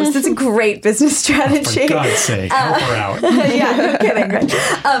buying a house. It's a great business strategy. For God's sake, help her out. Yeah, no kidding.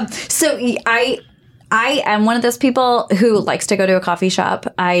 Right? So I am one of those people who likes to go to a coffee shop.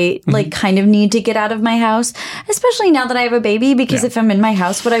 I like kind of need to get out of my house, especially now that I have a baby, because if I'm in my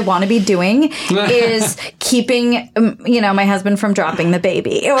house, what I want to be doing is keeping, my husband from dropping the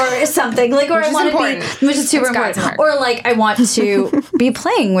baby or something like, or I want to be, which is super important. Or like, I want to be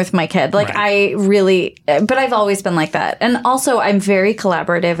playing with my kid. Like I really, but I've always been like that. And also I'm very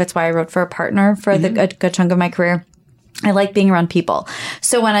collaborative. It's why I wrote for a partner for a good chunk of my career. I like being around people.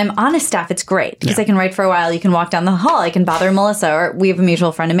 So when I'm on a staff, it's great because I can write for a while. You can walk down the hall. I can bother Melissa, or we have a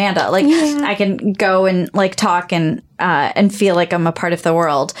mutual friend, Amanda. Like I can go and like talk and feel like I'm a part of the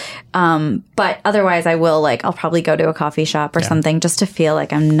world. But otherwise I'll probably go to a coffee shop or something just to feel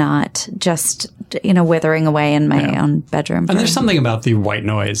like I'm not just, withering away in my own bedroom. And there's something about the white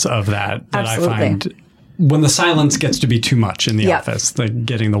noise of that Absolutely. I find when the silence gets to be too much in the office, like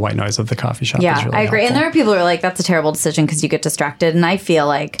getting the white noise of the coffee shop is really I agree. helpful. And there are people who are like, that's a terrible decision because you get distracted. And I feel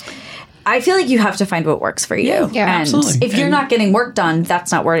like you have to find what works for you. Yeah, and absolutely. if you're not getting work done,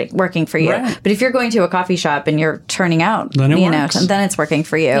 that's not working for you. Right. But if you're going to a coffee shop and you're turning out, Then it works. then it's working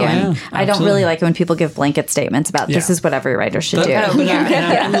for you. And I don't really like when people give blanket statements about this is what every writer should do.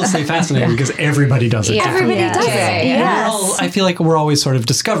 I will say fascinating because everybody does it differently. Everybody does it. Yes. I feel like we're always sort of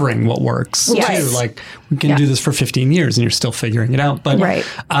discovering what works too. Like we can do this for 15 years and you're still figuring it out. But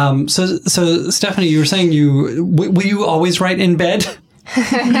so Stephanie, you were saying will you always write in bed?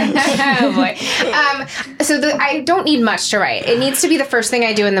 Oh boy. I don't need much to write. It needs to be the first thing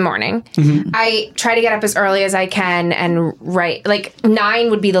I do in the morning. I try to get up as early as I can and write. Like 9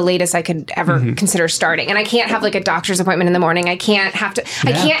 would be the latest I could ever consider starting. And I can't have like a doctor's appointment in the morning. I can't have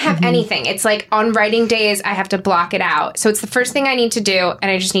anything. It's like on writing days, I have to block it out. So it's the first thing I need to do, and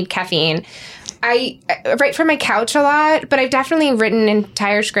I just need caffeine. I write from my couch a lot, but I've definitely written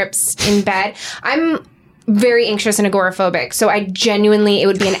entire scripts in bed. I'm very anxious and agoraphobic. So it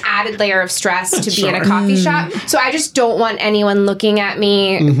would be an added layer of stress to be in a coffee shop. So I just don't want anyone looking at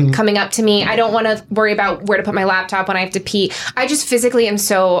me, coming up to me. I don't want to worry about where to put my laptop when I have to pee. I just physically am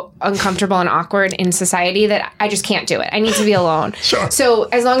so uncomfortable and awkward in society that I just can't do it. I need to be alone. So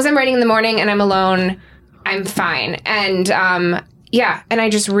as long as I'm writing in the morning and I'm alone, I'm fine. And, and I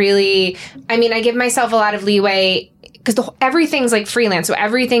just really, I give myself a lot of leeway because everything's like freelance. So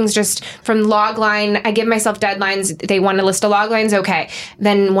everything's just from log line. I give myself deadlines. They want to list a log lines. Okay.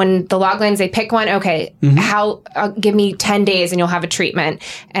 Then when the log lines, they pick one. Okay. Give me 10 days and you'll have a treatment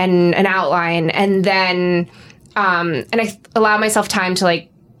and an outline. And then, and I allow myself time to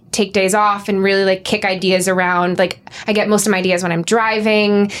like take days off and really like kick ideas around. Like I get most of my ideas when I'm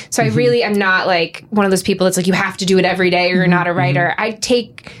driving. So I really am not like one of those people that's like, you have to do it every day or you're not a writer. I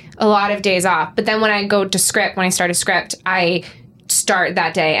take a lot of days off. But then when I start a script, I start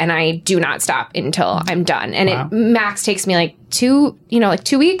that day and I do not stop until I'm done. And it max takes me like 2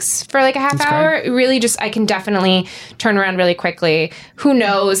 weeks for like a half hour. It really I can definitely turn around really quickly. Who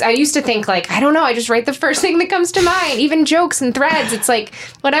knows? I used to think like, I don't know, I just write the first thing that comes to mind, even jokes and threads. It's like,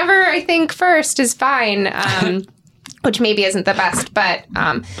 whatever I think first is fine. Which maybe isn't the best, but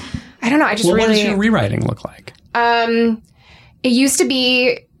I don't know. What does your rewriting look like? It used to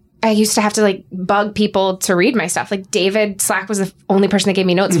be, I used to have to like bug people to read my stuff. Like David Slack was the only person that gave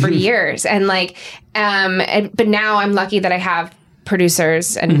me notes for years. And like, but now I'm lucky that I have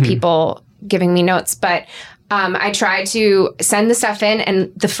producers and people giving me notes. But I try to send the stuff in,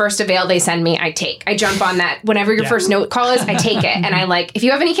 and the first avail they send me, I take. I jump on that. Whenever your first note call is, I take it. And I like, if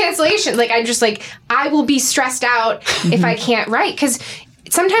you have any cancellations, like I'm just like, I will be stressed out if I can't write. Because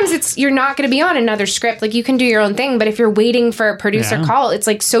sometimes you're not going to be on another script. Like you can do your own thing, but if you're waiting for a producer call, it's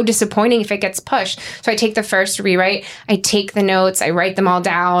like so disappointing if it gets pushed. So I take the first rewrite, I take the notes, I write them all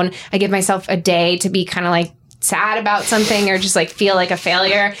down. I give myself a day to be kind of like sad about something or just like feel like a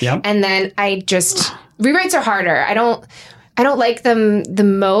failure. And then rewrites are harder. I don't like them the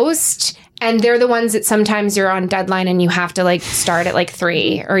most. And they're the ones that sometimes you're on deadline and you have to like start at like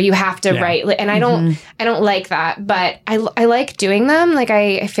 3 or you have to write. And I don't like that, but I like doing them. Like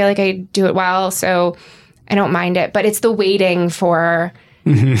I feel like I do it well, so I don't mind it. But it's the waiting for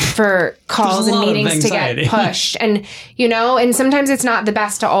calls and meetings to get pushed. And, and sometimes it's not the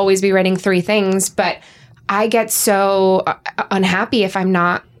best to always be writing 3 things, but I get so unhappy if I'm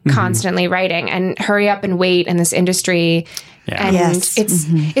not constantly writing, and hurry up and wait in this industry. Yeah. And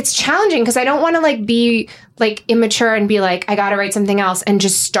it's challenging because I don't want to like be like immature and be like, I got to write something else and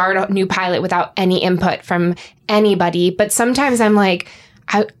just start a new pilot without any input from anybody. But sometimes I'm like,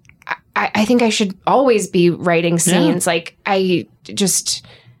 I think I should always be writing scenes. Like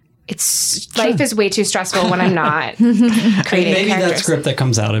life is way too stressful when I'm not creating maybe characters. That script that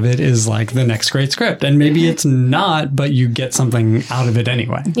comes out of it is like the next great script. And maybe it's not, but you get something out of it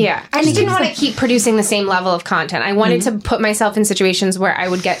anyway. Yeah. I just didn't want to keep producing the same level of content. I wanted to put myself in situations where I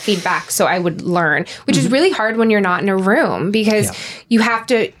would get feedback so I would learn, which is really hard when you're not in a room because you have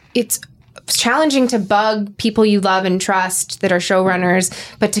to, it's challenging to bug people you love and trust that are showrunners,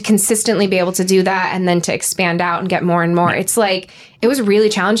 but to consistently be able to do that and then to expand out and get more and more. It's like, it was really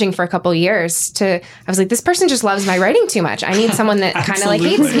challenging for a couple of years I was like, this person just loves my writing too much. I need someone that kind of like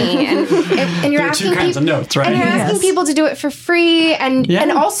hates me. And you're asking kinds of notes, right? And you're asking people to do it for free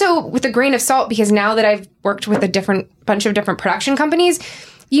and also with a grain of salt, because now that I've worked with a bunch of different production companies,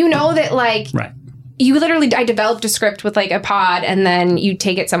 that like, you literally, I developed a script with like a pod and then you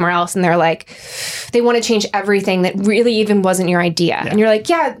take it somewhere else and they're like, they want to change everything that really even wasn't your idea. And you're like,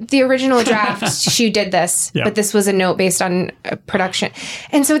 the original draft, she did this, but this was a note based on production.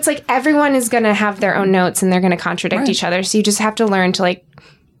 And so it's like, everyone is going to have their own notes and they're going to contradict each other. So you just have to learn to like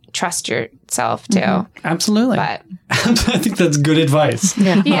trust yourself too. Absolutely. But I think that's good advice.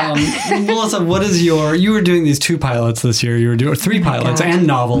 Melissa, what is you were doing these 2 pilots this year. You were doing 3 pilots and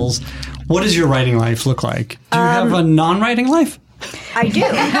novels. What does your writing life look like? Do you have a non-writing life? I do.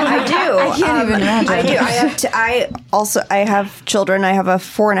 I can't even imagine. I do. I have children. I have a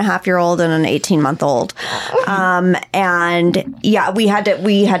 4.5-year-old and an 18-month-old. And we had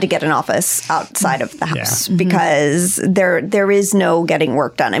to get an office outside of the house because there is no getting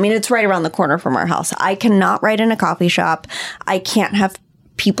work done. I mean, it's right around the corner from our house. I cannot write in a coffee shop. I can't have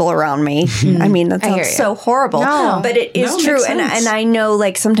people around me. I mean, that sounds so horrible, but it is true. And I know,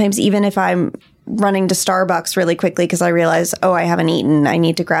 like, sometimes even if I'm running to Starbucks really quickly because I realize, I haven't eaten, I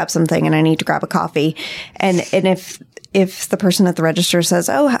need to grab something and I need to grab a coffee. And if the person at the register says,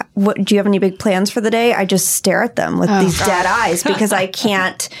 what, do you have any big plans for the day? I just stare at them with these dead eyes because I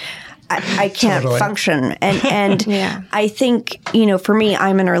can't function. And I think, for me,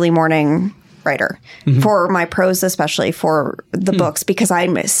 I'm an early morning writer for my prose, especially for the books, because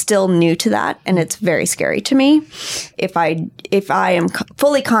I'm still new to that and it's very scary to me. If I am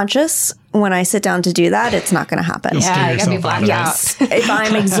fully conscious when I sit down to do that, it's not going to happen. I gotta be blacked out. If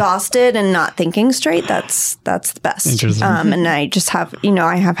I'm exhausted and not thinking straight, that's the best. Interesting. And I just have,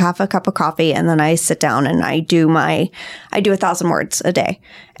 I have half a cup of coffee and then I sit down and I do 1,000 words a day.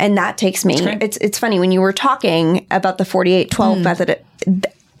 And that takes me, it's funny when you were talking about the 48-12 method,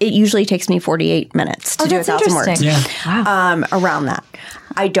 it usually takes me 48 minutes to do 1,000 words. Yeah. Wow. Around that.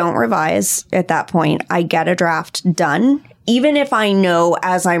 I don't revise at that point. I get a draft done. Even if I know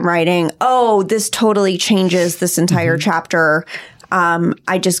as I'm writing, this totally changes this entire chapter,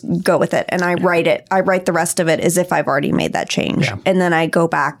 I just go with it and I write it. I write the rest of it as if I've already made that change. Yeah. And then I go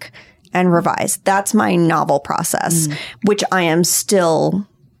back and revise. That's my novel process, which I am still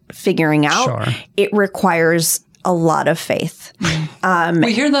figuring out. Sure. It requires a lot of faith.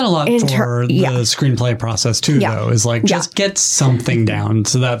 We hear that a lot for the screenplay process too, though, is like just get something down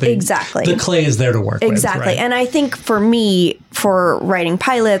so that the clay is there to work with. Right? And I think for me, for writing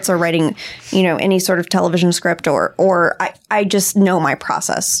pilots or writing, any sort of television script or I just know my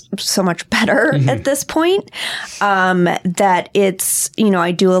process so much better at this point, that it's,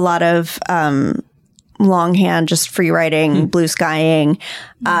 I do a lot of longhand, just free writing, blue skying,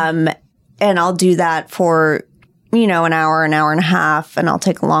 and I'll do that for an hour and a half, and I'll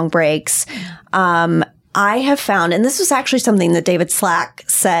take long breaks. I have found, and this was actually something that David Slack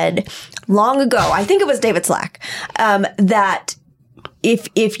said long ago, I think it was David Slack, that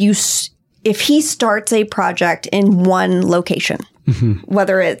if he starts a project in one location,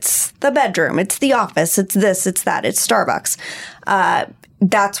 whether it's the bedroom, it's the office, it's this, it's that, it's Starbucks,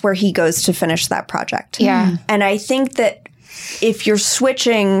 that's where he goes to finish that project. Yeah. And I think that if you're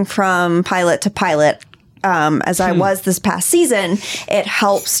switching from pilot to pilot, as I was this past season, it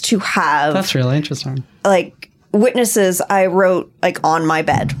helps to have... That's really interesting. Like, witnesses I wrote, like, on my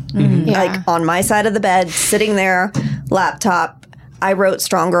bed. Like, on my side of the bed, sitting there, laptop. I wrote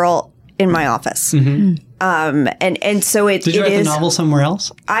Strong Girl in my office. And so Did you write the novel somewhere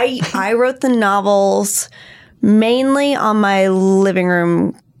else? I wrote the novels mainly on my living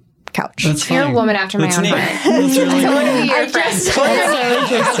room couch. That's You're fine. a woman after my own neat. heart. That's really I want to cool. be your friend.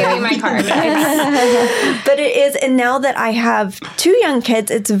 I'll give you my card. But it is, and now that I have 2 young kids,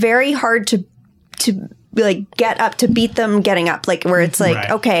 it's very hard to like get up, to beat them getting up, like where it's like,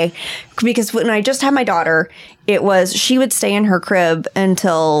 Right. okay, because when I just had my daughter, she would stay in her crib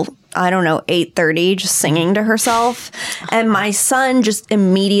until, I don't know, 8:30, just singing to herself. And my son just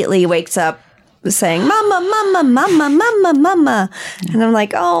immediately wakes up saying, "Mama, mama, mama, mama, mama." And I'm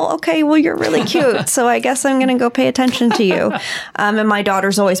like, oh, okay, well, you're really cute. So I guess I'm going to go pay attention to you. And my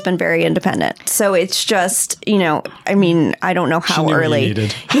daughter's always been very independent. So it's just, I mean, I don't know how knew what you early.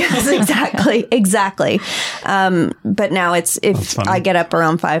 needed. Yes, exactly. But now if funny. I get up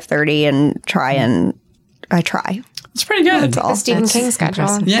around 5:30 and I try. It's pretty good. The Stephen King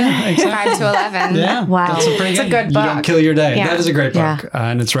schedule. Yeah, exactly. 5 to 11. Yeah, Wow. that's a pretty It's a good You don't book. kill your day. Yeah. That is a great book,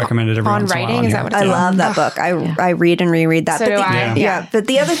 Yeah. and it's recommended every On once in a while. writing? Is that what it's I Yeah. love that book. I read and reread that. So do I. Yeah. But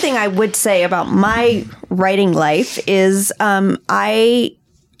the other thing I would say about my writing life is I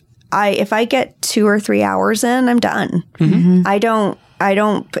if I get 2 or 3 hours in, I'm done. I don't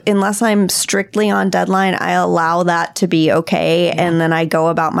unless I'm strictly on deadline, I allow that to be okay, and then I go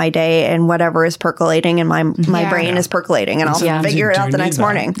about my day, and whatever is percolating in my brain is percolating, and I'll sometimes figure you it do out the need next that.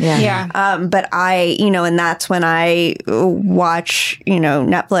 morning. Yeah. But and that's when I watch,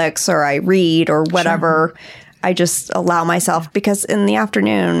 Netflix, or I read, or whatever. I just allow myself, because in the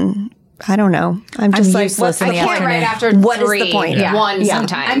afternoon, I don't know. I'm just like, useless in I the can't afternoon. write after What is 3, the point? Yeah. 1 Yeah.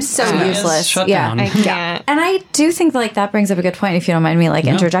 sometimes. I'm so Yeah. useless. Shut Yeah. down. I can't. And I do think like that brings up a good point, if you don't mind me like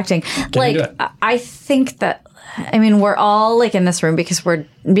interjecting. Like into it. I think that, I mean, we're all like in this room because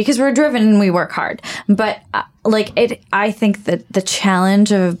we're driven and we work hard. But I think that the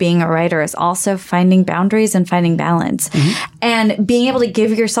challenge of being a writer is also finding boundaries and finding balance, and being able to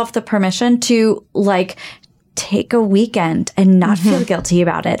give yourself the permission to like take a weekend and not feel guilty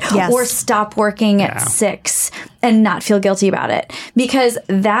about it, Yes. or stop working at 6 and not feel guilty about it, because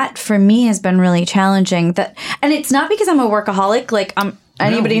that for me has been really challenging. And it's not because I'm a workaholic, like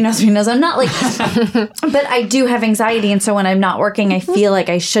anybody who knows me knows I'm not, like but I do have anxiety, and so when I'm not working, I feel like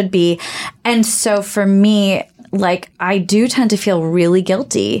I should be. And so for me, like, I do tend to feel really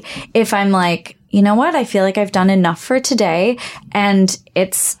guilty if I'm like, you know what, I feel like I've done enough for today, and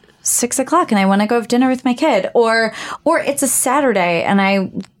it's 6 o'clock and I want to go have dinner with my kid, or it's a Saturday and I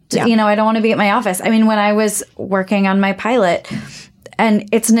don't want to be at my office. I mean, when I was working on my pilot, and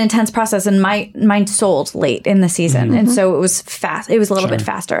it's an intense process, and mine sold late in the season. And so it was fast. It was a little bit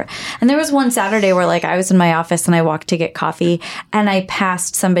faster. And there was one Saturday where like I was in my office and I walked to get coffee, and I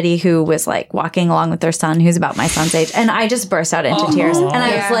passed somebody who was like walking along with their son, who's about my son's age. And I just burst out into tears. And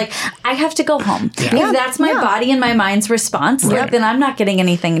I was like, I have to go home. If that's my body and my mind's response, like, then I'm not getting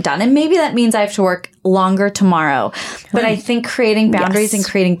anything done. And maybe that means I have to work longer tomorrow. But I think creating boundaries and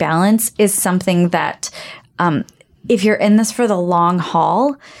creating balance is something that, if you're in this for the long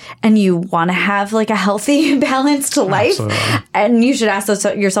haul and you want to have like a healthy, balanced life, and you should ask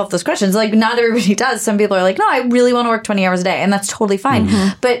yourself those questions. Like, not everybody does. Some people are like, no, I really want to work 20 hours a day, and that's totally fine.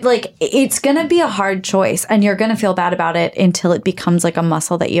 But like, it's going to be a hard choice, and you're going to feel bad about it until it becomes like a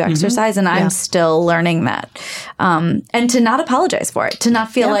muscle that you exercise. And I'm still learning that. And to not apologize for it, to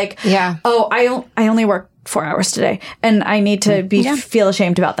not feel like, oh, I only work 4 hours today, and I need to feel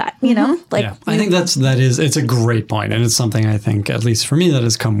ashamed about that. You know, like I think it's a great point, and it's something I think, at least for me, that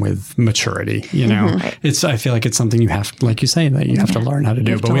has come with maturity. You know, I feel like it's something you have, like you say, that you have to learn how to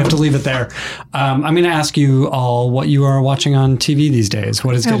do. But we have to leave it there. I'm going to ask you all what you are watching on TV these days.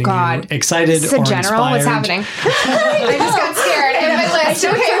 What is getting you excited It's a or general. inspired? What's happening? I just got scared. And my list.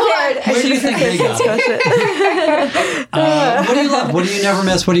 Okay, hold on. Where do you think they go? What do you love? What do you never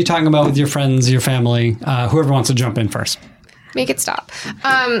miss? What are you talking about with your friends, your family? Whoever wants to jump in first. Make it stop.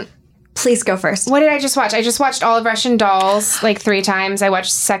 please go first. What did I just watch? I just watched all of Russian Dolls like 3 times. I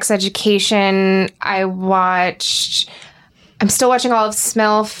watched Sex Education. I'm still watching all of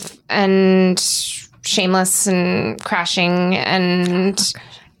Smilf and Shameless and Crashing, and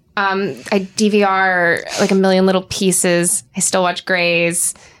I DVR like a million little pieces. I still watch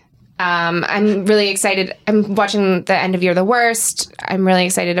Grey's. I'm really excited. I'm watching The End of Year the Worst. I'm really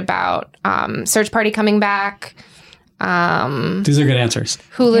excited about Search Party coming back. These are good answers.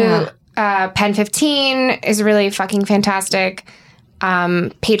 Hulu, Pen 15 is really fucking fantastic.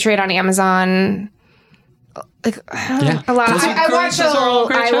 Patriot on Amazon. like Yeah. a lot. I watch those are all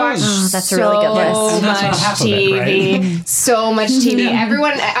great I watch shows. that's a really good list. so And that's not much half of it, TV, so much TV.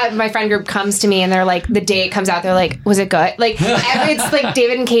 Everyone, my friend group comes to me and they're like, the day it comes out, they're like, was it good? Like it's like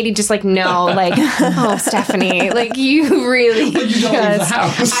David and Katie just like, no, like, oh, Stephanie, like you really But you don't leave the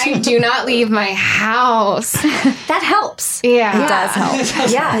house. I do not leave my house. That helps. Yeah. It does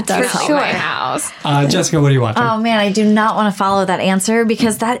help. Yeah, It does for help. sure. My house. Jessica, what are you watching? Oh man, I do not want to follow that answer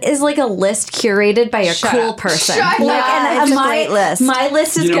because that is like a list curated by a Shut cool up. person. Shut Like, up. and It's a my, great list. My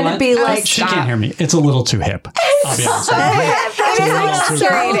list is You know going to what? be like. She can't hear me. It's a little too hip. I'll be honest with you. It is a little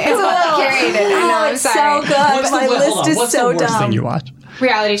curated. It's a little curated. I know. Oh, I'm it's sorry. so good. My hold list on. is What's so the worst dumb. thing you watch?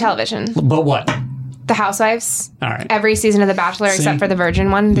 Reality television. But what? The Housewives. All right. Every season of The Bachelor See? except for the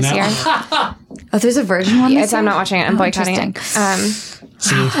Virgin one this No. year. Oh, there's a virgin one. Yes, this I'm year? not watching it. I'm boycotting it.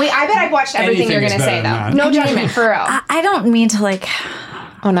 Wait, I bet I've watched everything Anything you're is going to say, better though. than No judgment, for real. I don't mean to like.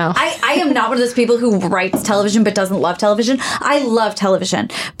 Oh, no. I am not one of those people who writes television but doesn't love television. I love television.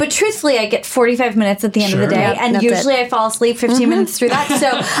 But truthfully, I get 45 minutes at the end of the Sure. day. Yep, And that's usually it. I fall asleep 15 minutes through that.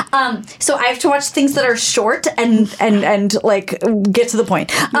 So I have to watch things that are short and like get to the point.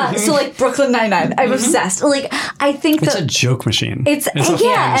 So like Brooklyn Nine-Nine. I'm obsessed. Like I think It's that a joke machine. It's a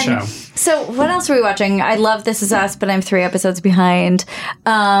yeah, fun and show. so what else are we watching? I love This Is Us, but I'm 3 episodes behind.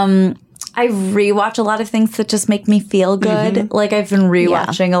 I rewatch a lot of things that just make me feel good. Like I've been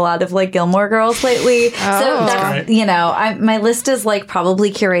rewatching a lot of like Gilmore Girls lately. So that's, great. my list is like probably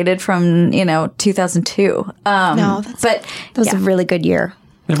curated from 2002. No, that's- but That was a really good year.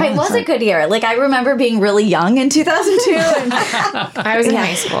 it was a good year. Like I remember being really young in 2002. And I was in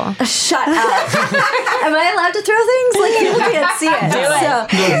high school. shut up. Am I allowed to throw things? Like people can't see it. So,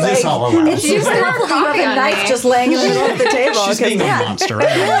 No, this all allows. it's just helpful that you have a on knife me. just laying in the middle of the table. She's 'cause- being a monster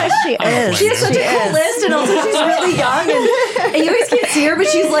right now. She is. She has such a cool list, and also she's really young, and you always can't see her, but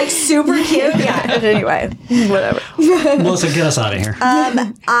she's like super cute. Yeah. Anyway, whatever. Melissa, get us out of here.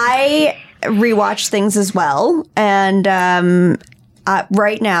 I rewatch things as well, and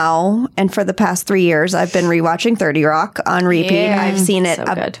right now, and for the past 3 years, I've been rewatching 30 Rock on repeat. Yeah. I've seen it So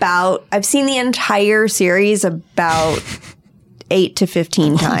good. I've seen the entire series about 8 to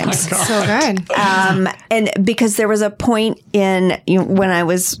 15 times. So good. And because there was a point in when I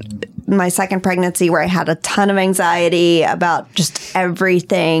was my second pregnancy where I had a ton of anxiety about just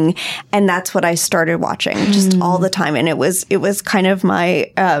everything, and that's what I started watching just all the time, and it was kind of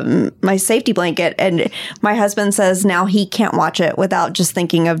my my safety blanket. And my husband says now he can't watch it without just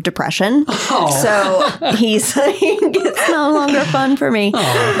thinking of depression. So he's like, it's no longer fun for me. But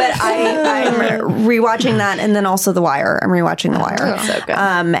I'm rewatching that, and then also The Wire. I'm rewatching The Wire. So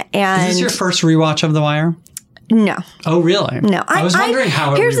good. And Is this your first rewatch of The Wire? no. Oh, really? No, I was wondering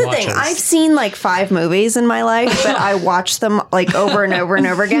how it Here's the rewatches. thing: I've seen like 5 movies in my life, but I watch them like over and over and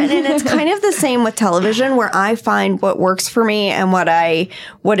over again. And it's kind of the same with television, where I find what works for me and what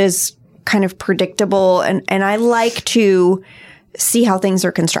is kind of predictable, and I like to see how things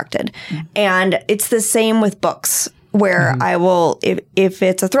are constructed. And it's the same with books, where I will, if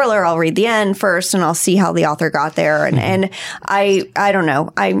it's a thriller, I'll read the end first and I'll see how the author got there. And I don't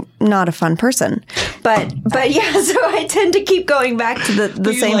know, I'm not a fun person, but yeah, so I tend to keep going back to the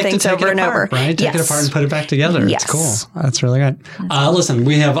You same like to things take over it and apart, over. right? Take it apart and put it back together. Yes. It's cool. That's really good. Listen,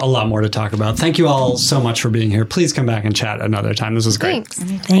 we have a lot more to talk about. Thank you all so much for being here. Please come back and chat another time. This was great. Thanks.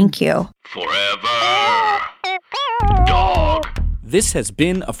 Thank you. Forever. Dog. This has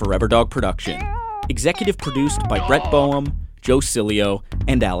been a Forever Dog production. Executive produced by Brett Boehm, Joe Cilio,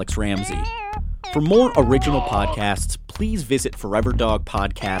 and Alex Ramsey. For more original podcasts, please visit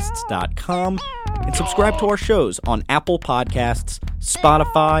foreverdogpodcasts.com and subscribe to our shows on Apple Podcasts,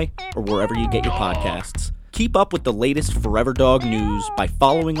 Spotify, or wherever you get your podcasts. Keep up with the latest Forever Dog news by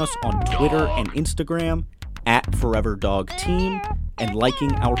following us on Twitter and Instagram @ForeverDogTeam and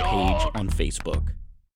liking our page on Facebook.